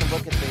not trying to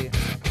look at the...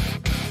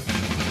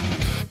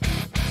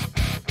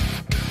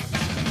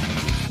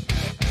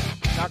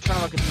 Not trying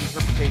to look at the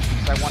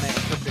interpretations. I want to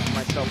interpret it for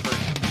myself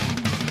first.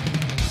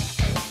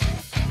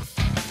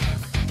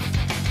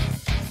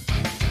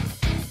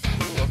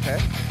 Ooh, okay.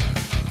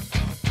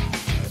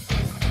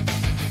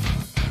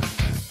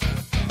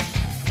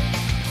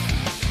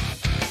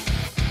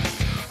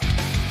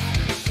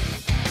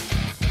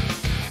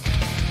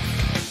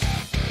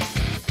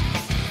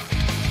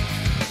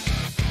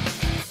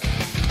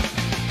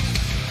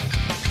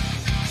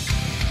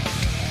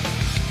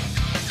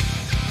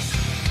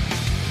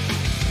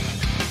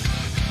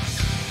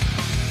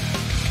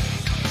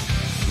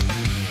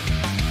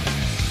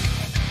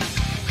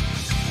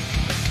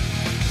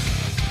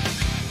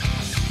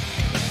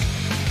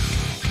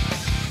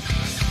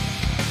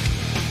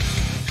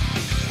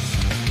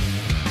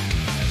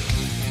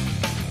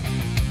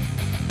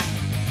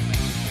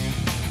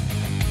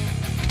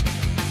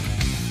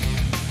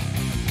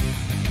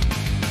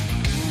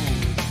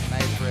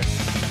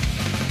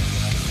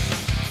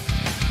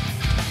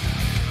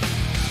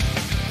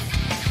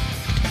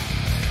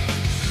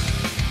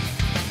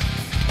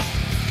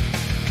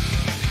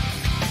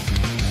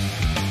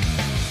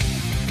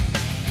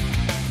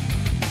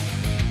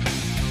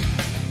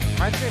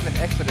 Reminds me of an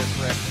Exodus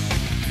riff.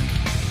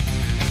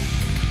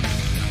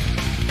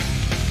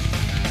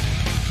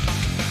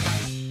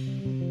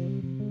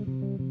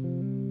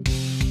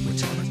 We're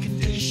taught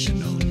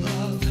unconditional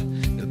love.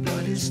 The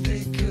blood is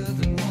thicker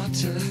than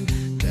water.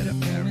 That a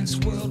parent's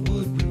world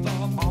would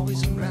revolve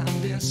always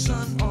around their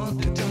son or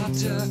their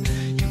daughter.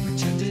 You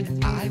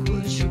pretended I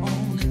was your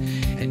own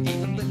and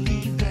even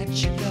believed that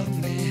you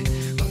loved me.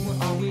 But we're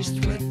always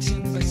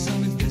threatened by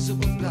some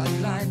invisible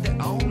bloodline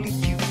that only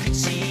you could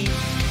see.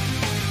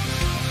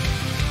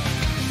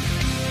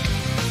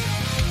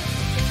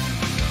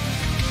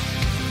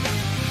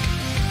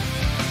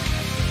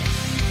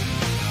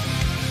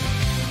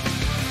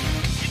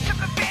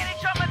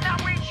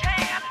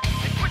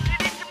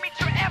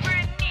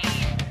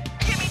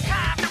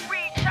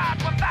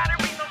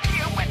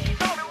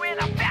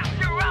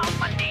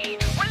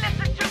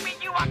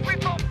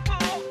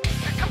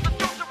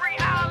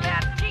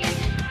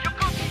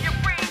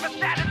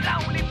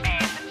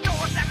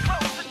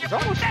 He's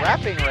almost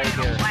rapping right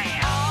here.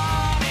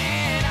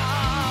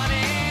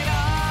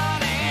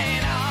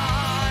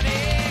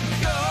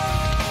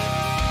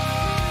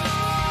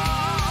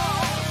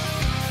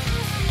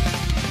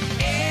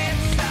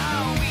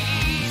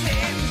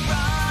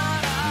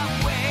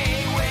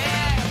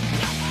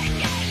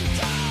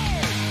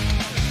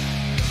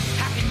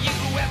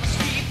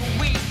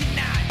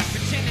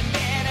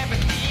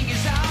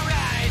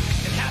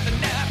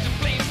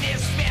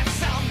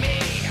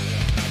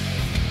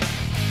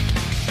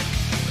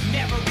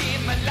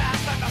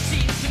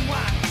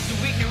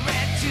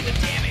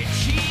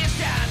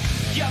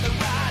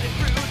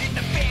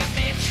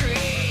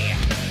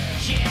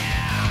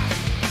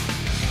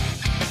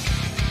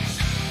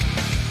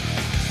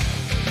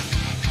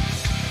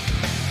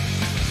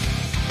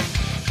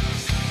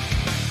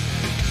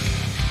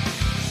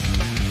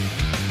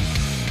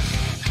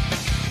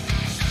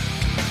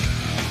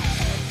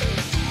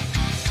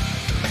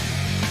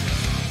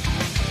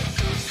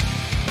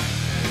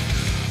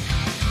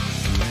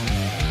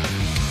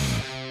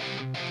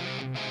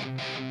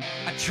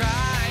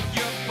 Tried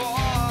your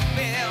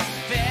forfeit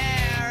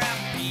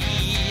therapy.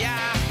 I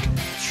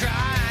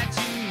tried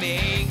to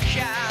make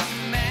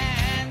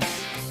amends,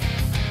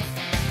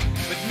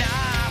 but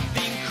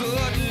nothing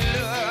could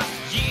lure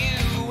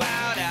you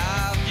out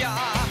of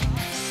your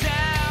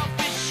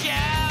selfish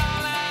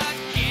shell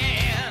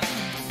again.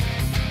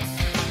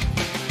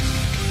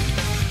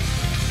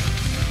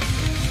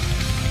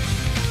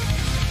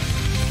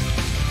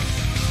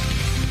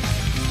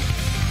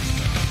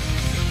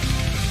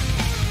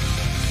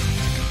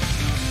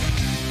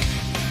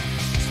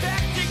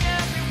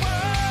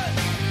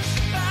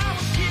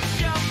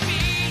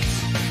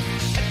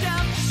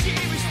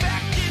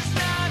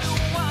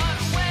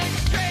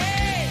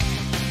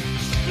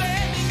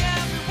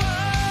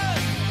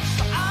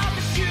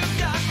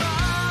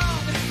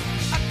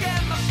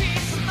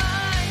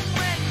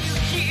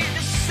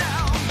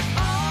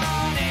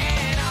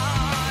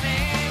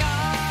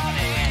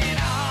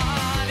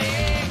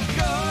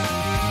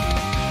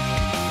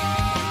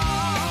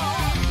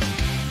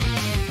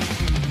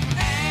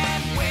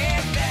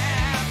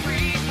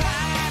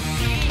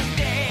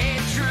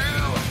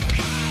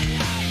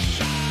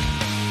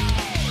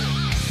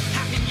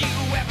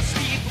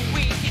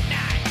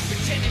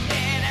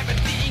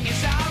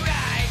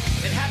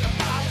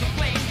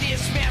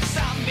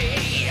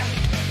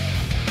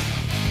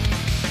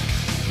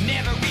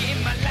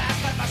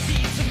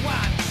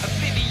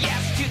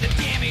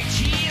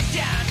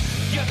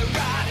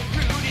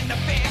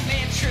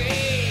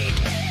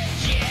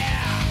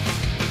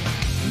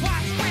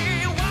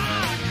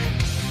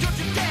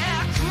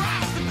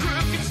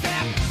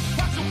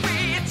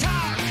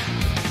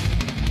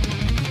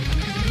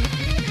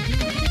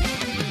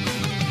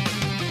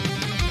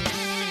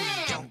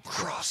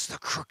 The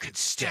crooked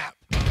step.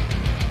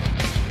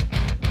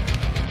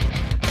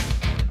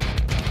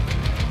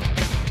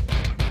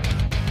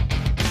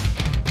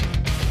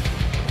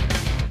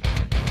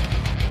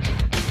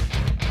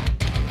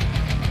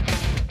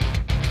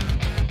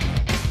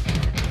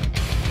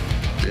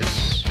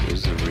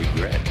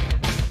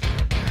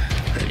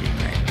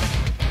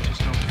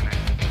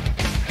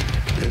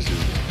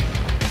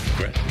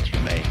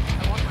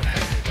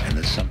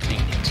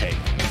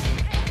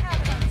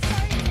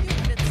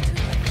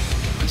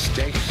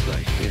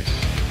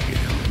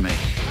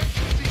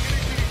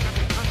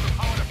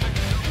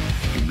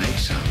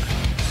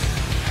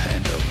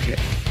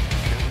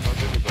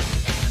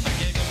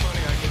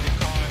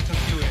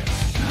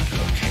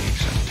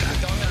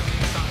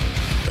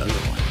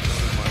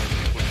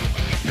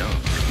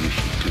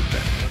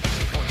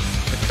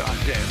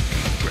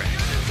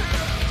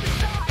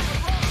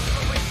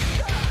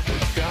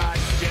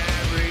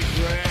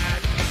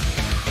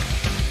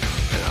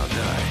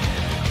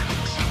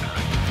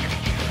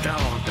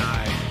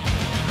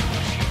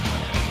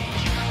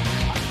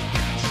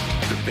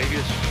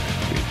 biggest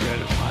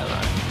regret of my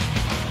life.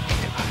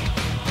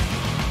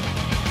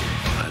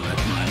 I let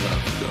my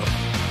love go.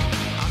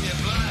 I'm your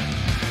blood.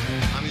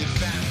 I'm your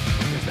family.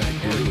 If I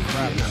do,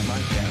 you're not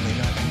my family,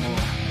 not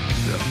anymore.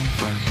 The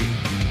fucking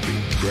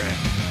regret.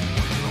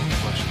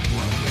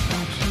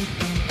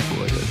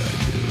 What did I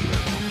do?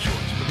 What did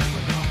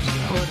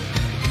I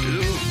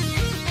do?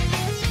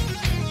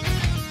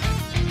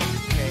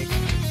 Okay,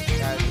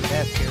 guys,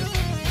 that's here.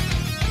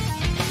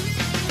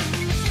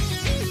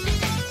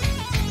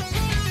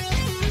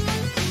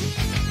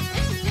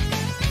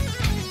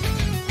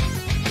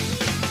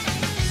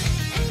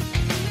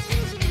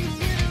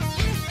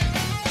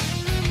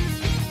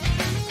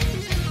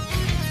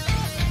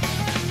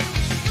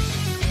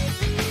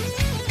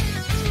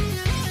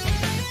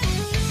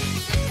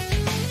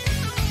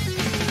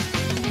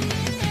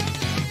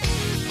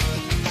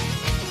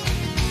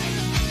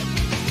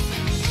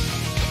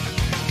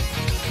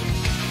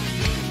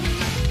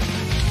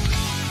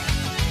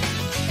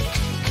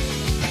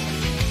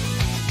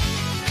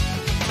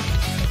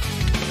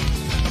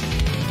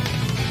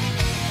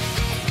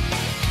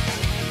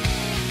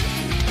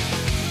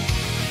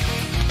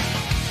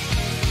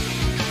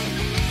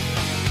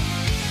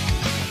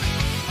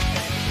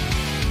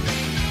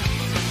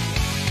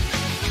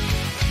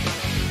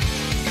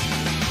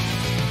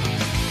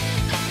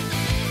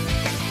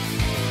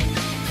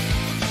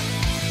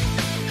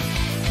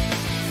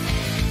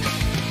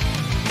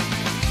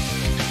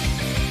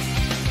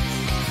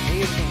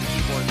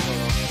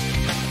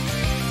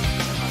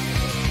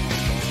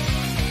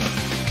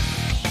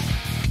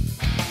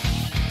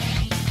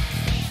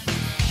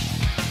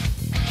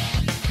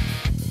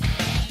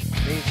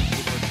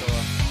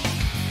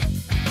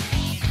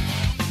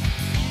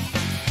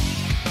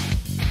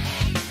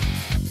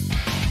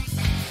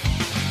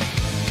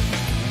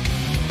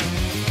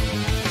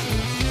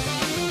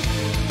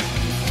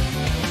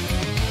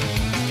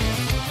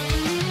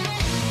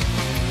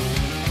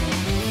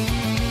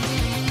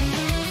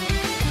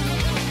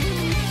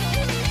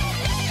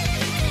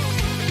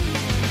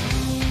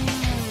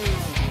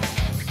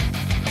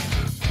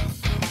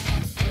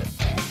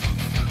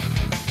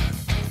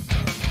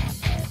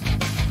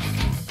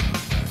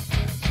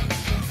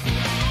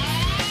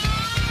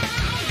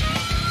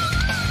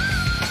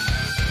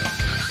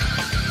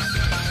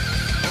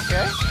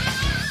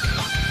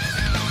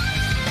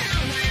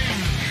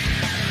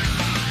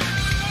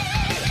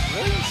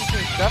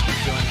 Stuff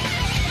is going on.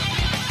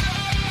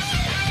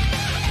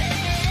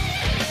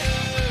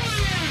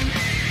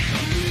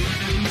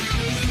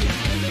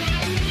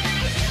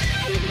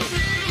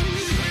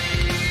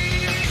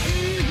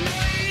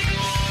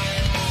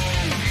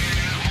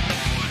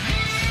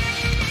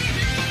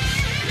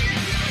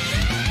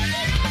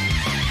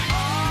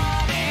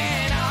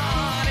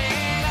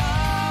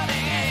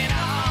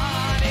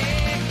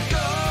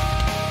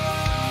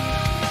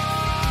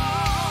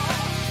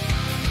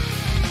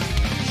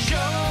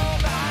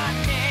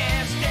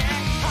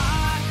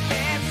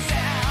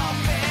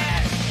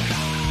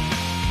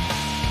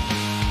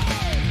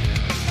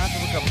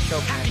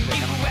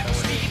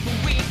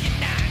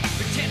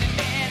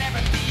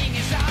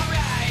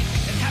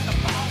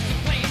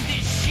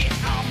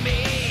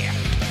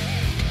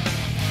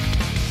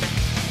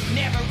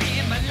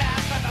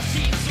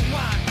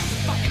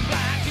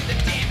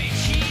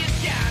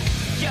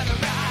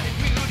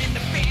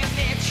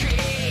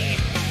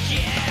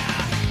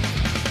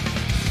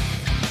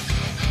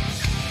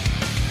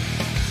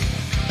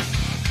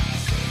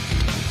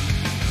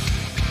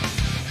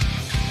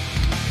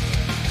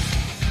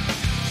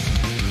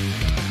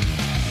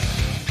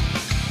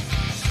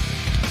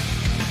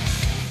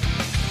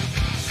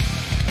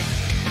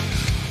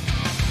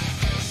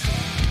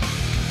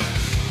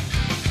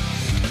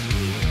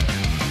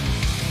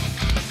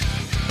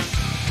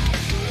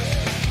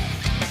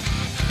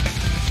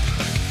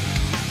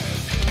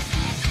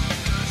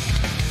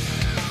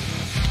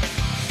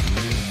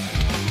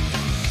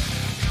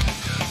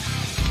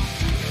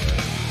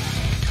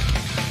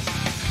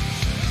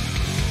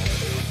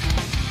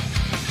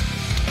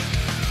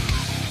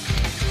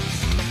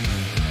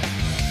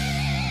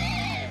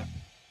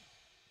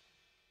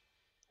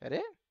 That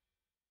it?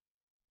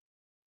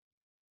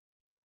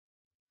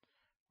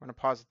 We're gonna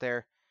pause it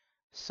there.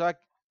 So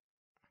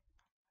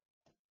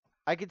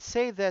I could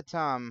say that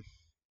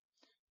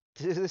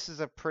this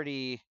is a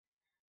pretty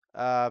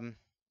this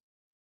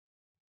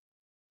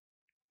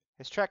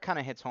track kind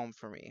of hits home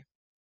for me.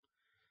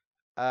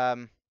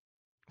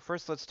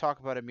 First let's talk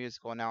about a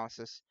musical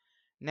analysis.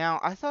 Now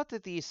I thought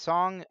that the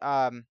song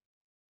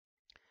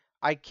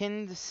I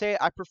can say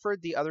I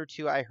preferred the other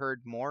two I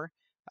heard more.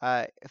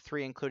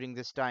 3 including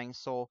This Dying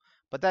Soul,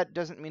 but that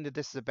doesn't mean that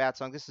this is a bad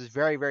song. This is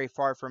very, very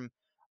far from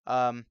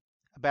a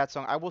bad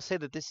song. I will say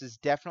that this is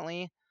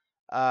definitely,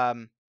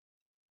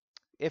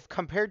 if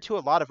compared to a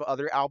lot of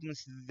other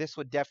albums, this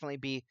would definitely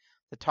be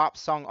the top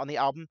song on the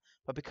album.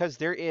 But because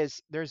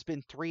there's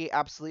been 3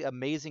 absolutely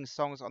amazing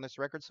songs on this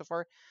record so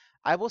far,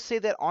 I will say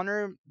that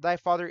Honor Thy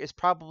Father is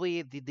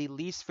probably the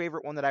least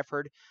favorite one that I've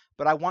heard.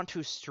 But I want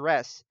to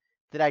stress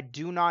that I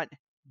do not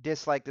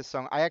dislike this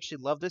song. I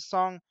actually love this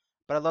song,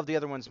 but I love the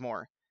other ones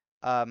more.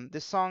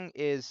 This song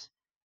is,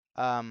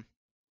 I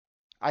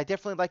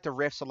definitely like the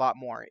riffs a lot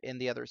more in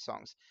the other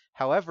songs.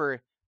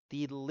 However,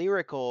 the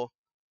lyrical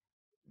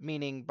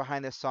meaning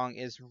behind this song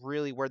is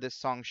really where this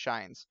song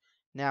shines.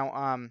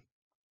 Now,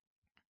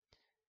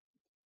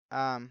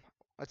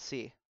 let's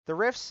see. The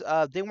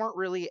riffs, they weren't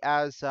really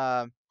as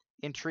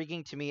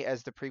intriguing to me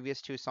as the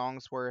previous two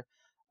songs were.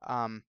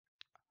 What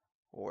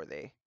were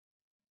they?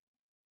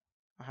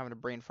 I'm having a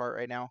brain fart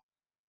right now.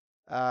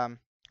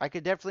 I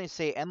could definitely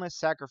say Endless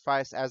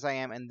Sacrifice, As I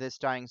Am, and This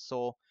Dying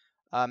Soul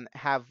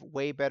have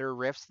way better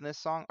riffs than this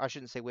song. I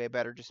shouldn't say way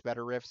better, just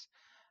better riffs.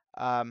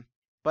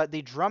 But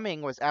the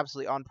drumming was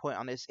absolutely on point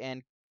on this,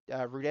 and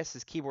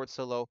Rudess's keyboard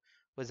solo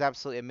was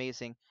absolutely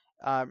amazing.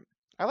 I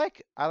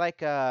like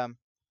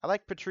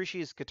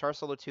Petrucci's guitar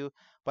solo too,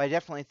 but I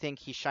definitely think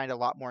he shined a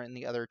lot more in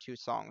the other two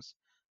songs,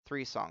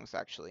 3 songs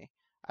actually.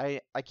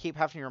 I keep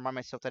having to remind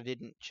myself that I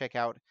didn't check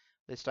out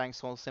This Dying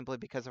Soul simply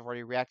because I've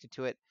already reacted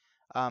to it.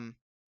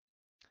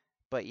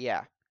 But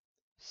yeah,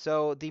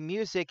 so the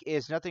music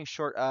is nothing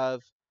short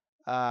of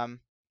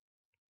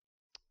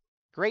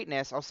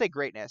greatness. I'll say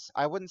greatness.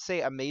 I wouldn't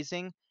say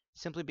amazing,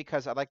 simply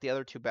because I like the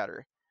other two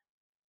better.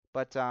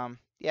 But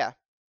yeah,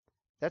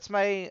 that's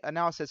my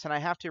analysis, and I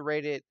have to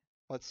rate it.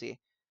 Let's see.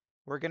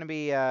 We're gonna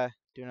be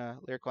doing a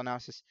lyrical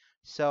analysis.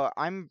 So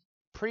I'm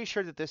pretty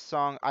sure that this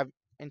song, I'm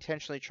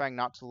intentionally trying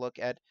not to look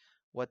at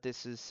what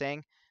this is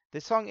saying.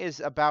 This song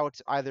is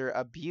about either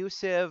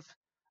abusive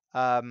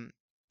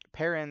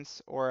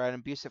parents or an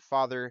abusive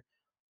father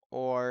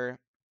or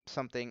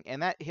something,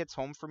 and that hits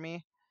home for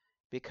me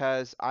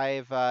because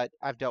I've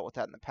dealt with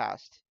that in the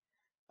past.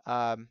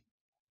 And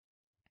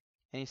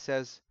he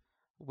says,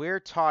 "We're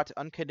taught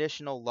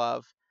unconditional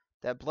love,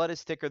 that blood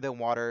is thicker than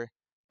water,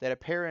 that a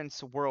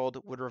parent's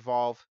world would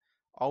revolve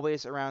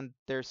always around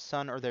their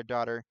son or their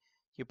daughter.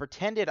 You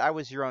pretended I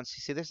was your own."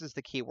 See, this is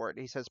the key word.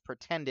 He says,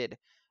 "pretended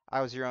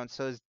I was your own."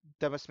 So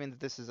that must mean that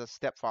this is a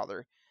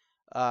stepfather.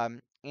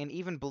 And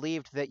even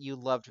believed that you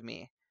loved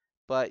me,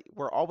 but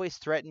were always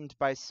threatened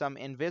by some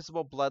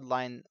invisible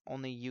bloodline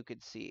only you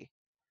could see.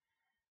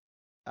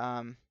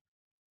 I'm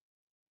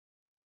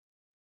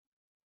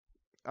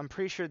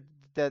pretty sure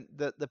that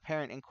the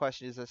parent in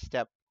question is a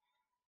stepchild.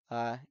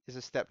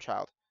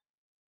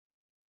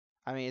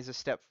 I mean, is a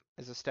step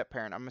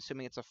parent. I'm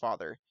assuming it's a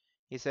father.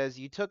 He says,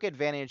 "You took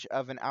advantage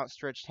of an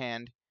outreached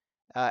hand,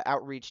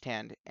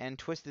 and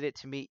twisted it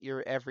to meet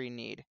your every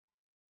need."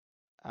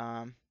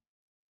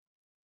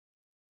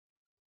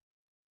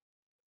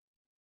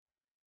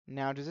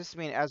 Now, does this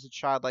mean as a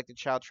child, like the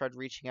child tried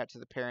reaching out to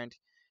the parent,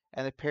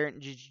 and the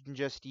parent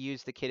just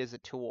used the kid as a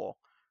tool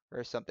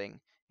or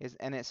something?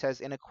 And it says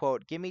in a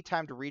quote, "Give me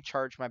time to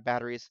recharge my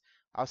batteries.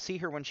 I'll see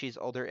her when she's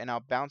older, and I'll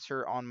bounce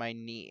her on my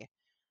knee."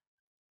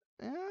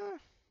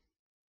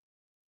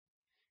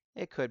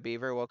 It could be,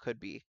 very well could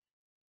be.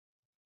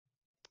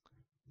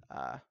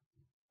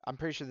 I'm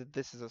pretty sure that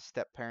this is a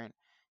step parent.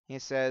 He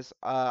says,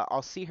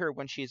 "I'll see her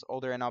when she's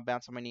older, and I'll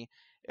bounce on my knee."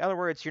 In other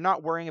words, you're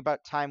not worrying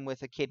about time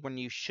with a kid when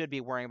you should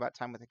be worrying about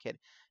time with a kid.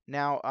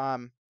 Now,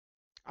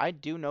 I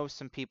do know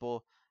some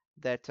people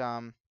that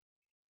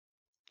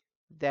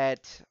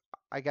that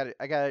I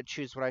gotta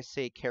choose what I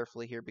say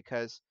carefully here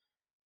because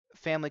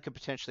family could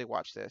potentially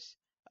watch this,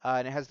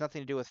 and it has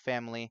nothing to do with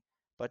family.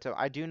 But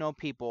I do know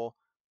people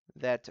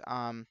that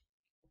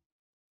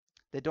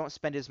don't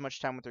spend as much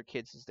time with their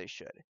kids as they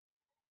should,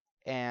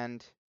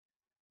 and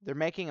they're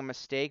making a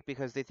mistake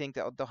because they think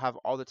that they'll have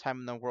all the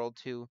time in the world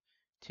to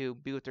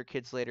be with their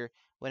kids later.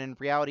 When in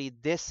reality,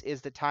 this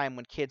is the time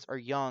when kids are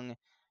young.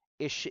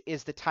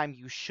 Is the time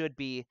you should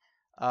be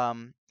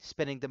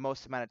spending the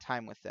most amount of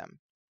time with them.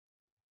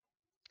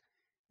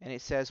 And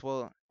it says,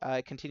 well,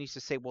 it continues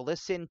to say, "Well,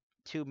 listen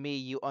to me,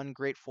 you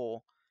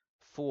ungrateful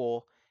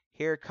fool.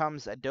 Here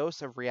comes a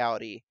dose of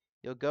reality.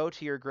 You'll go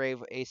to your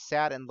grave a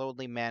sad and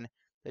lonely man.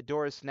 The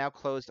door is now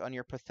closed on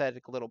your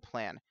pathetic little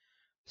plan."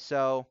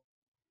 So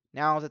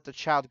now that the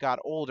child got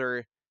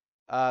older,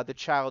 the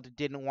child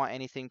didn't want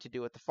anything to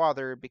do with the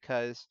father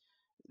because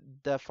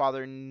the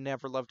father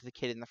never loved the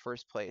kid in the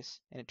first place,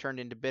 and it turned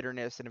into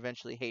bitterness and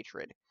eventually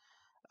hatred.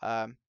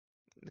 The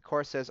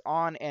chorus says,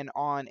 "On and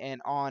on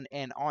and on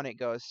and on it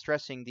goes,"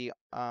 stressing the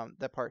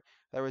part.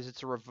 In other words,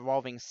 it's a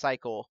revolving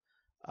cycle.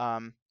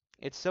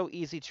 It's so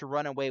easy to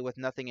run away with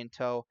nothing in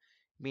tow,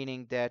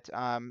 meaning that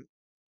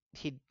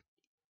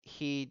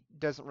he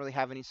doesn't really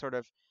have any sort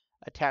of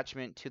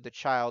attachment to the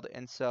child,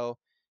 and so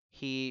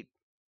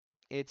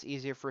it's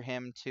easier for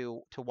him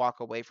to walk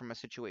away from a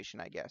situation,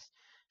 I guess.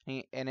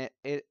 And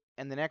the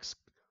next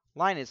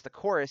line is the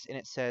chorus, and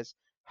it says,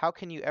 "How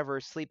can you ever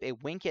sleep a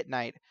wink at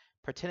night,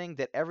 pretending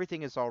that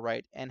everything is all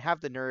right, and have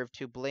the nerve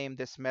to blame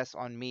this mess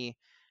on me?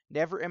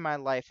 Never in my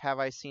life have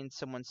I seen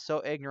someone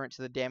so ignorant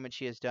to the damage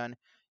he has done.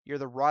 You're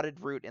the rotted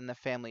root in the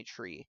family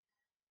tree."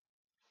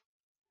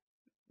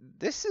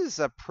 This is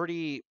a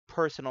pretty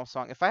personal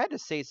song. If I had to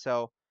say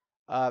so,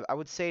 I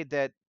would say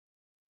that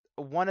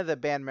one of the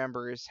band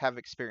members have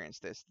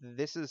experienced this.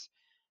 This is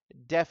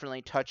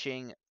definitely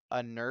touching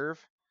a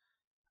nerve.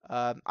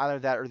 Either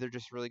that or they're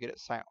just really good at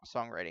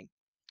songwriting.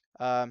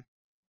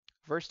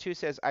 Verse 2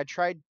 says, I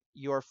tried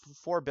your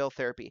 4-bill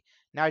therapy.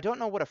 Now, I don't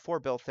know what a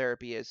 4-bill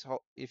therapy is.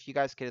 If you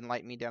guys could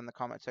enlighten me down in the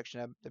comment section,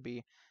 that'd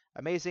be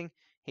amazing.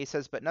 He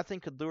says, but nothing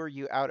could lure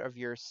you out of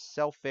your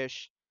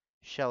selfish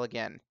shell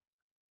again.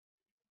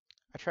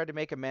 I tried to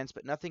make amends,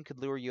 but nothing could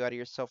lure you out of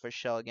your selfish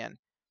shell again.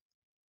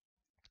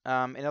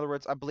 In other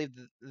words, I believe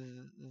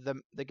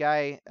the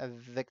guy,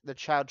 the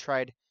child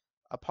tried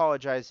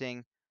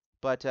apologizing,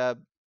 but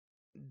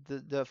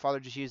the father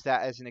just used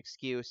that as an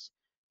excuse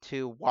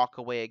to walk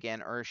away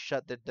again or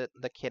shut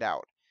the kid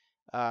out.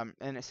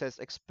 And it says,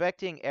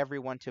 expecting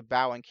everyone to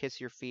bow and kiss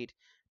your feet.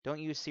 Don't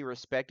you see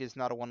respect is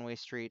not a one-way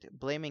street?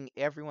 Blaming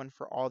everyone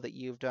for all that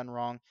you've done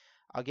wrong.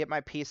 I'll get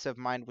my peace of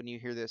mind when you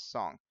hear this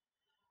song.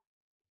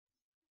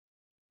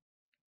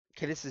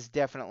 Okay, this is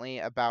definitely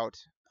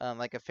about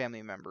like a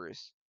family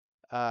member's,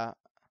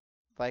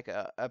 like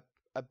a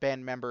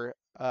band member,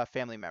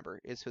 family member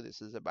is who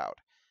this is about,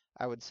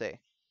 I would say.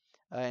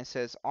 It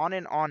says, on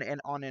and on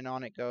and on and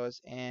on it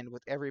goes, and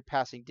with every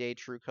passing day,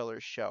 true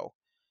colors show.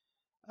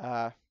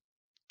 I'm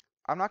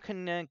not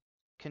going to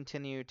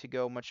continue to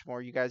go much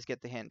more. You guys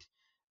get the hint.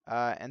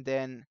 And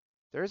then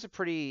there's a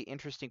pretty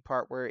interesting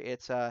part where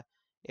it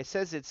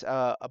says it's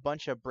a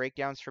bunch of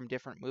breakdowns from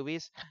different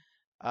movies.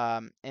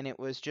 And it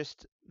was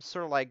just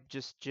sort of like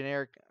just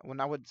generic, well,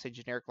 I wouldn't say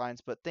generic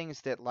lines, but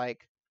things that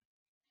like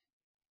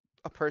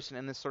a person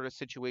in this sort of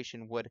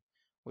situation would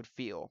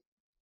feel.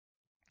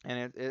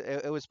 And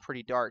it was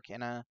pretty dark,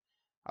 and I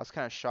was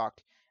kind of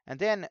shocked. And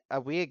then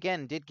we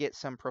again did get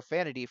some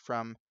profanity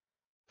from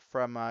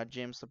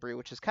James LaBrie,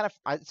 which is kind of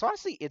it's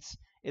honestly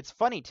it's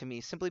funny to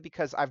me simply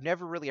because I've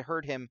never really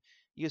heard him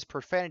use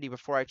profanity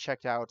before I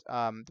checked out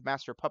the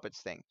Master of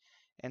Puppets thing,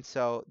 and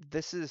so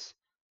this is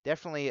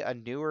definitely a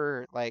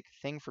newer like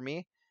thing for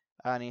me.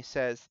 And he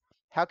says,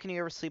 "How can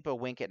you ever sleep a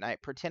wink at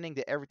night, pretending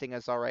that everything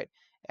is all right,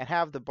 and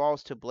have the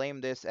balls to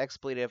blame this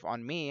expletive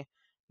on me?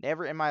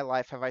 Never in my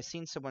life have I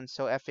seen someone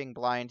so effing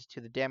blind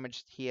to the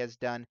damage he has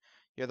done.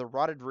 You're the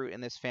rotted root in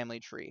this family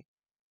tree."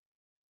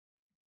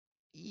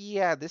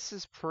 Yeah, this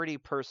is pretty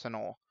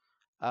personal.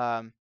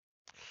 Um,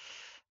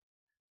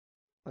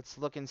 let's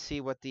look and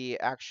see what the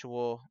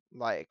actual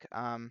like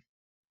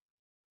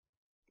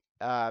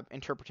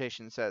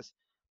interpretation says.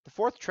 The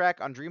 4th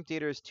track on Dream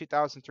Theater's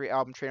 2003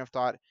 album Train of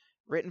Thought,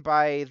 written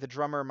by the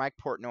drummer Mike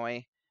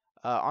Portnoy,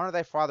 Honor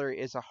Thy Father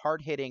is a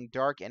hard-hitting,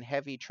 dark, and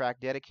heavy track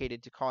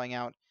dedicated to calling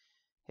out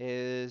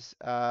his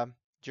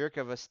jerk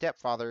of a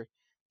stepfather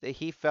that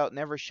he felt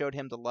never showed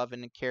him the love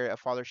and care a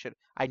father should.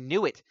 I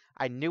knew it.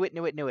 I knew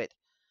it.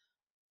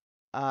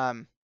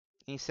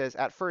 He says,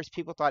 at first,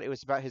 people thought it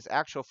was about his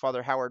actual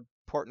father, Howard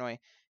Portnoy.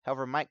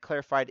 However, Mike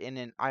clarified in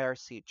an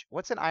IRC.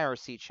 What's an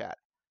IRC chat?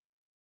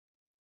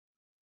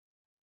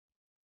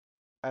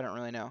 I don't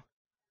really know.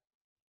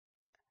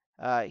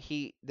 That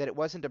it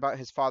wasn't about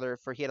his father,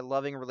 for he had a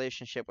loving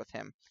relationship with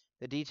him,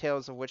 the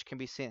details of which can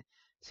be seen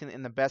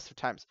in the best of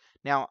times.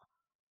 Now,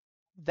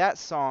 that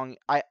song,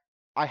 I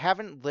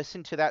haven't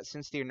listened to that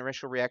since the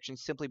initial reaction,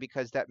 simply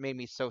because that made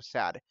me so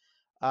sad.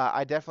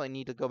 I definitely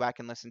need to go back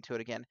and listen to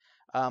it again.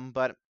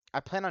 But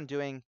I plan on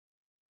doing,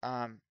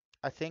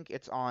 I think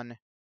it's on,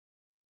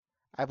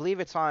 I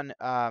believe it's on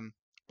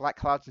Black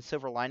Clouds and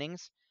Silver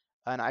Linings,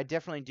 and I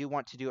definitely do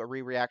want to do a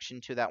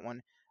re-reaction to that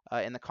one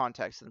in the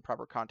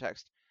proper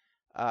context.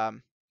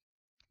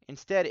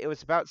 Instead, it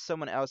was about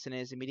someone else in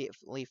his immediate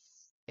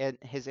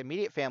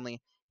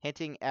family,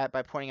 hinting at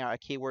by pointing out a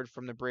keyword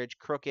from the bridge,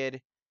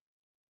 crooked.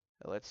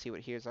 Let's see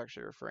what he is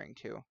actually referring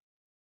to.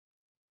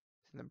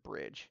 It's in the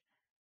bridge.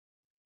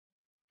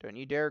 Don't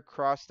you dare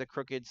cross the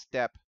crooked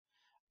step.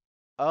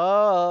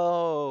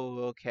 Oh,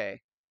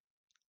 okay.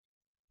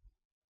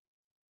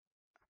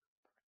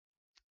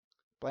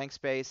 Blank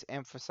space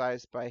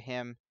emphasized by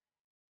him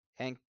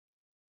and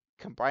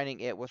combining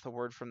it with a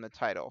word from the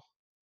title.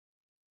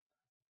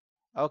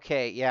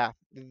 Okay, yeah,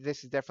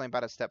 this is definitely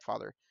about a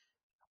stepfather.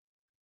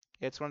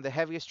 It's one of the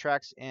heaviest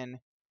tracks in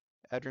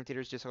Dream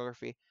Theater's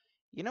discography.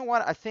 You know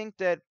what? I think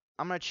that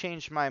I'm going to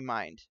change my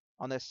mind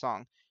on this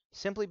song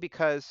simply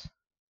because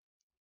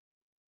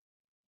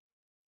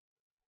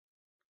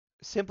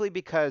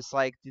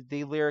like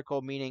the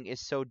lyrical meaning is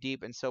so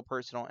deep and so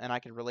personal, and I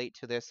can relate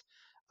to this.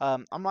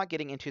 I'm not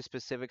getting into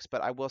specifics,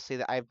 but I will say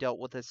that I've dealt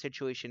with a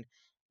situation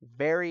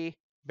very,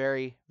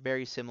 very,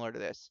 very similar to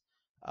this.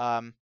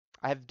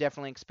 I have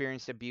definitely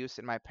experienced abuse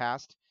in my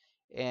past,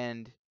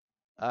 and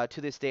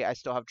to this day, I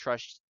still have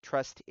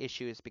trust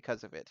issues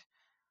because of it.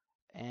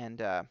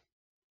 And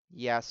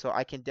yeah, so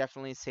I can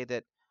definitely say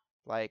that,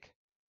 like,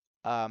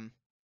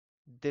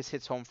 this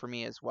hits home for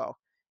me as well.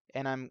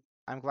 And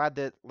I'm glad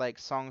that like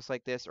songs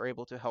like this are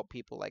able to help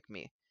people like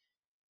me.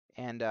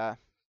 And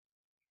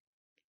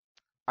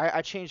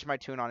I changed my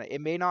tune on it.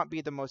 It may not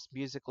be the most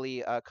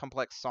musically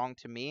complex song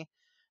to me,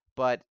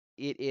 but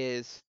it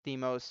is the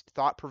most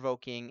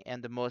thought-provoking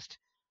and the most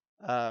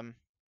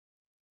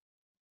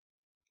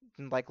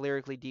like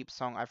lyrically deep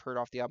song I've heard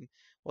off the album.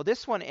 Well,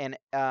 this one and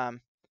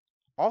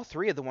all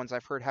 3 of the ones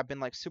I've heard have been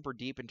like super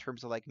deep in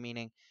terms of like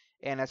meaning.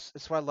 And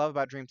that's what I love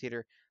about Dream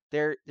Theater.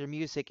 Their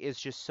music is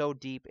just so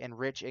deep and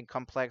rich and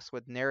complex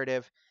with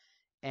narrative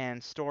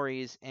and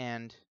stories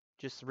and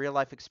just real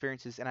life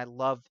experiences. And I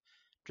love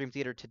Dream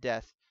Theater to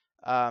death.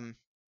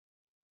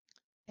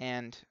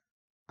 And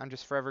I'm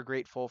just forever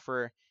grateful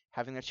for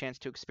having the chance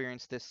to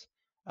experience this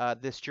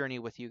journey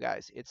with you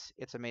guys.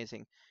 It's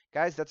amazing,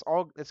 guys. That's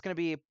all. That's gonna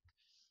be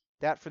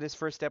that for this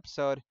first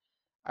episode.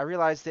 I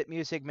realize that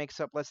music makes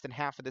up less than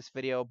half of this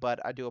video,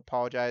 but I do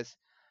apologize.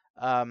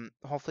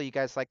 Hopefully you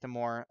guys like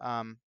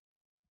the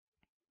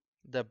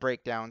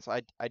breakdowns.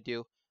 I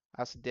do.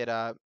 I also did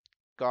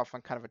go off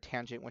on kind of a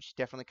tangent, which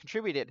definitely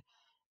contributed.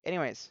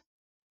 Anyways,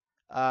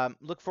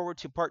 look forward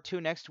to part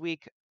 2 next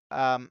week.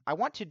 I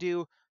want to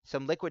do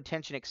some liquid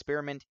tension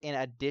experiment in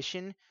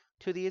addition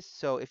to these.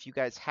 So if you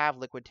guys have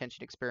liquid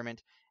tension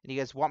experiment and you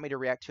guys want me to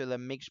react to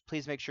them,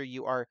 please make sure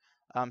you are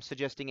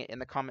suggesting it in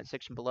the comment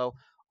section below.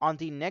 On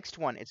the next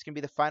one, it's going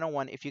to be the final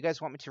one. If you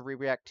guys want me to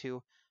react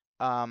to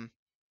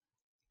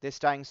This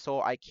Dying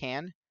Soul, I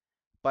can,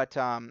 but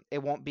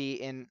it won't be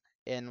in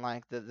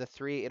like the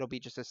 3. It'll be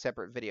just a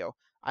separate video.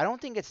 I don't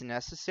think it's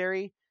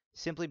necessary,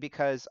 simply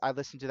because I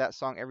listen to that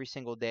song every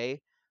single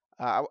day.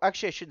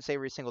 Actually, I shouldn't say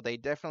every single day.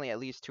 Definitely at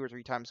least 2 or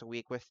 3 times a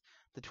week with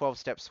the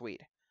 12-step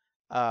suite.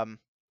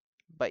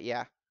 But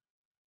yeah,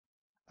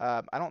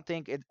 I don't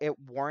think it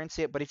warrants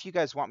it. But if you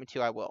guys want me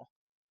to, I will.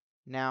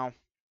 Now,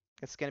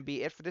 that's going to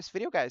be it for this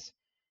video, guys.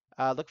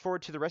 Look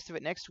forward to the rest of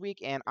it next week,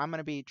 and I'm going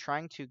to be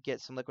trying to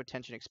get some liquid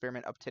tension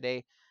experiment up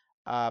today.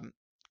 I'm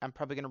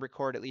probably going to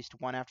record at least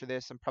one after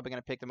this. I'm probably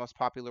going to pick the most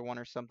popular one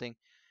or something.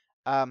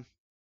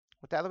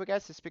 With that,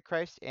 guys, this is Big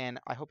Christ, and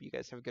I hope you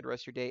guys have a good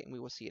rest of your day, and we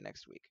will see you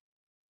next week.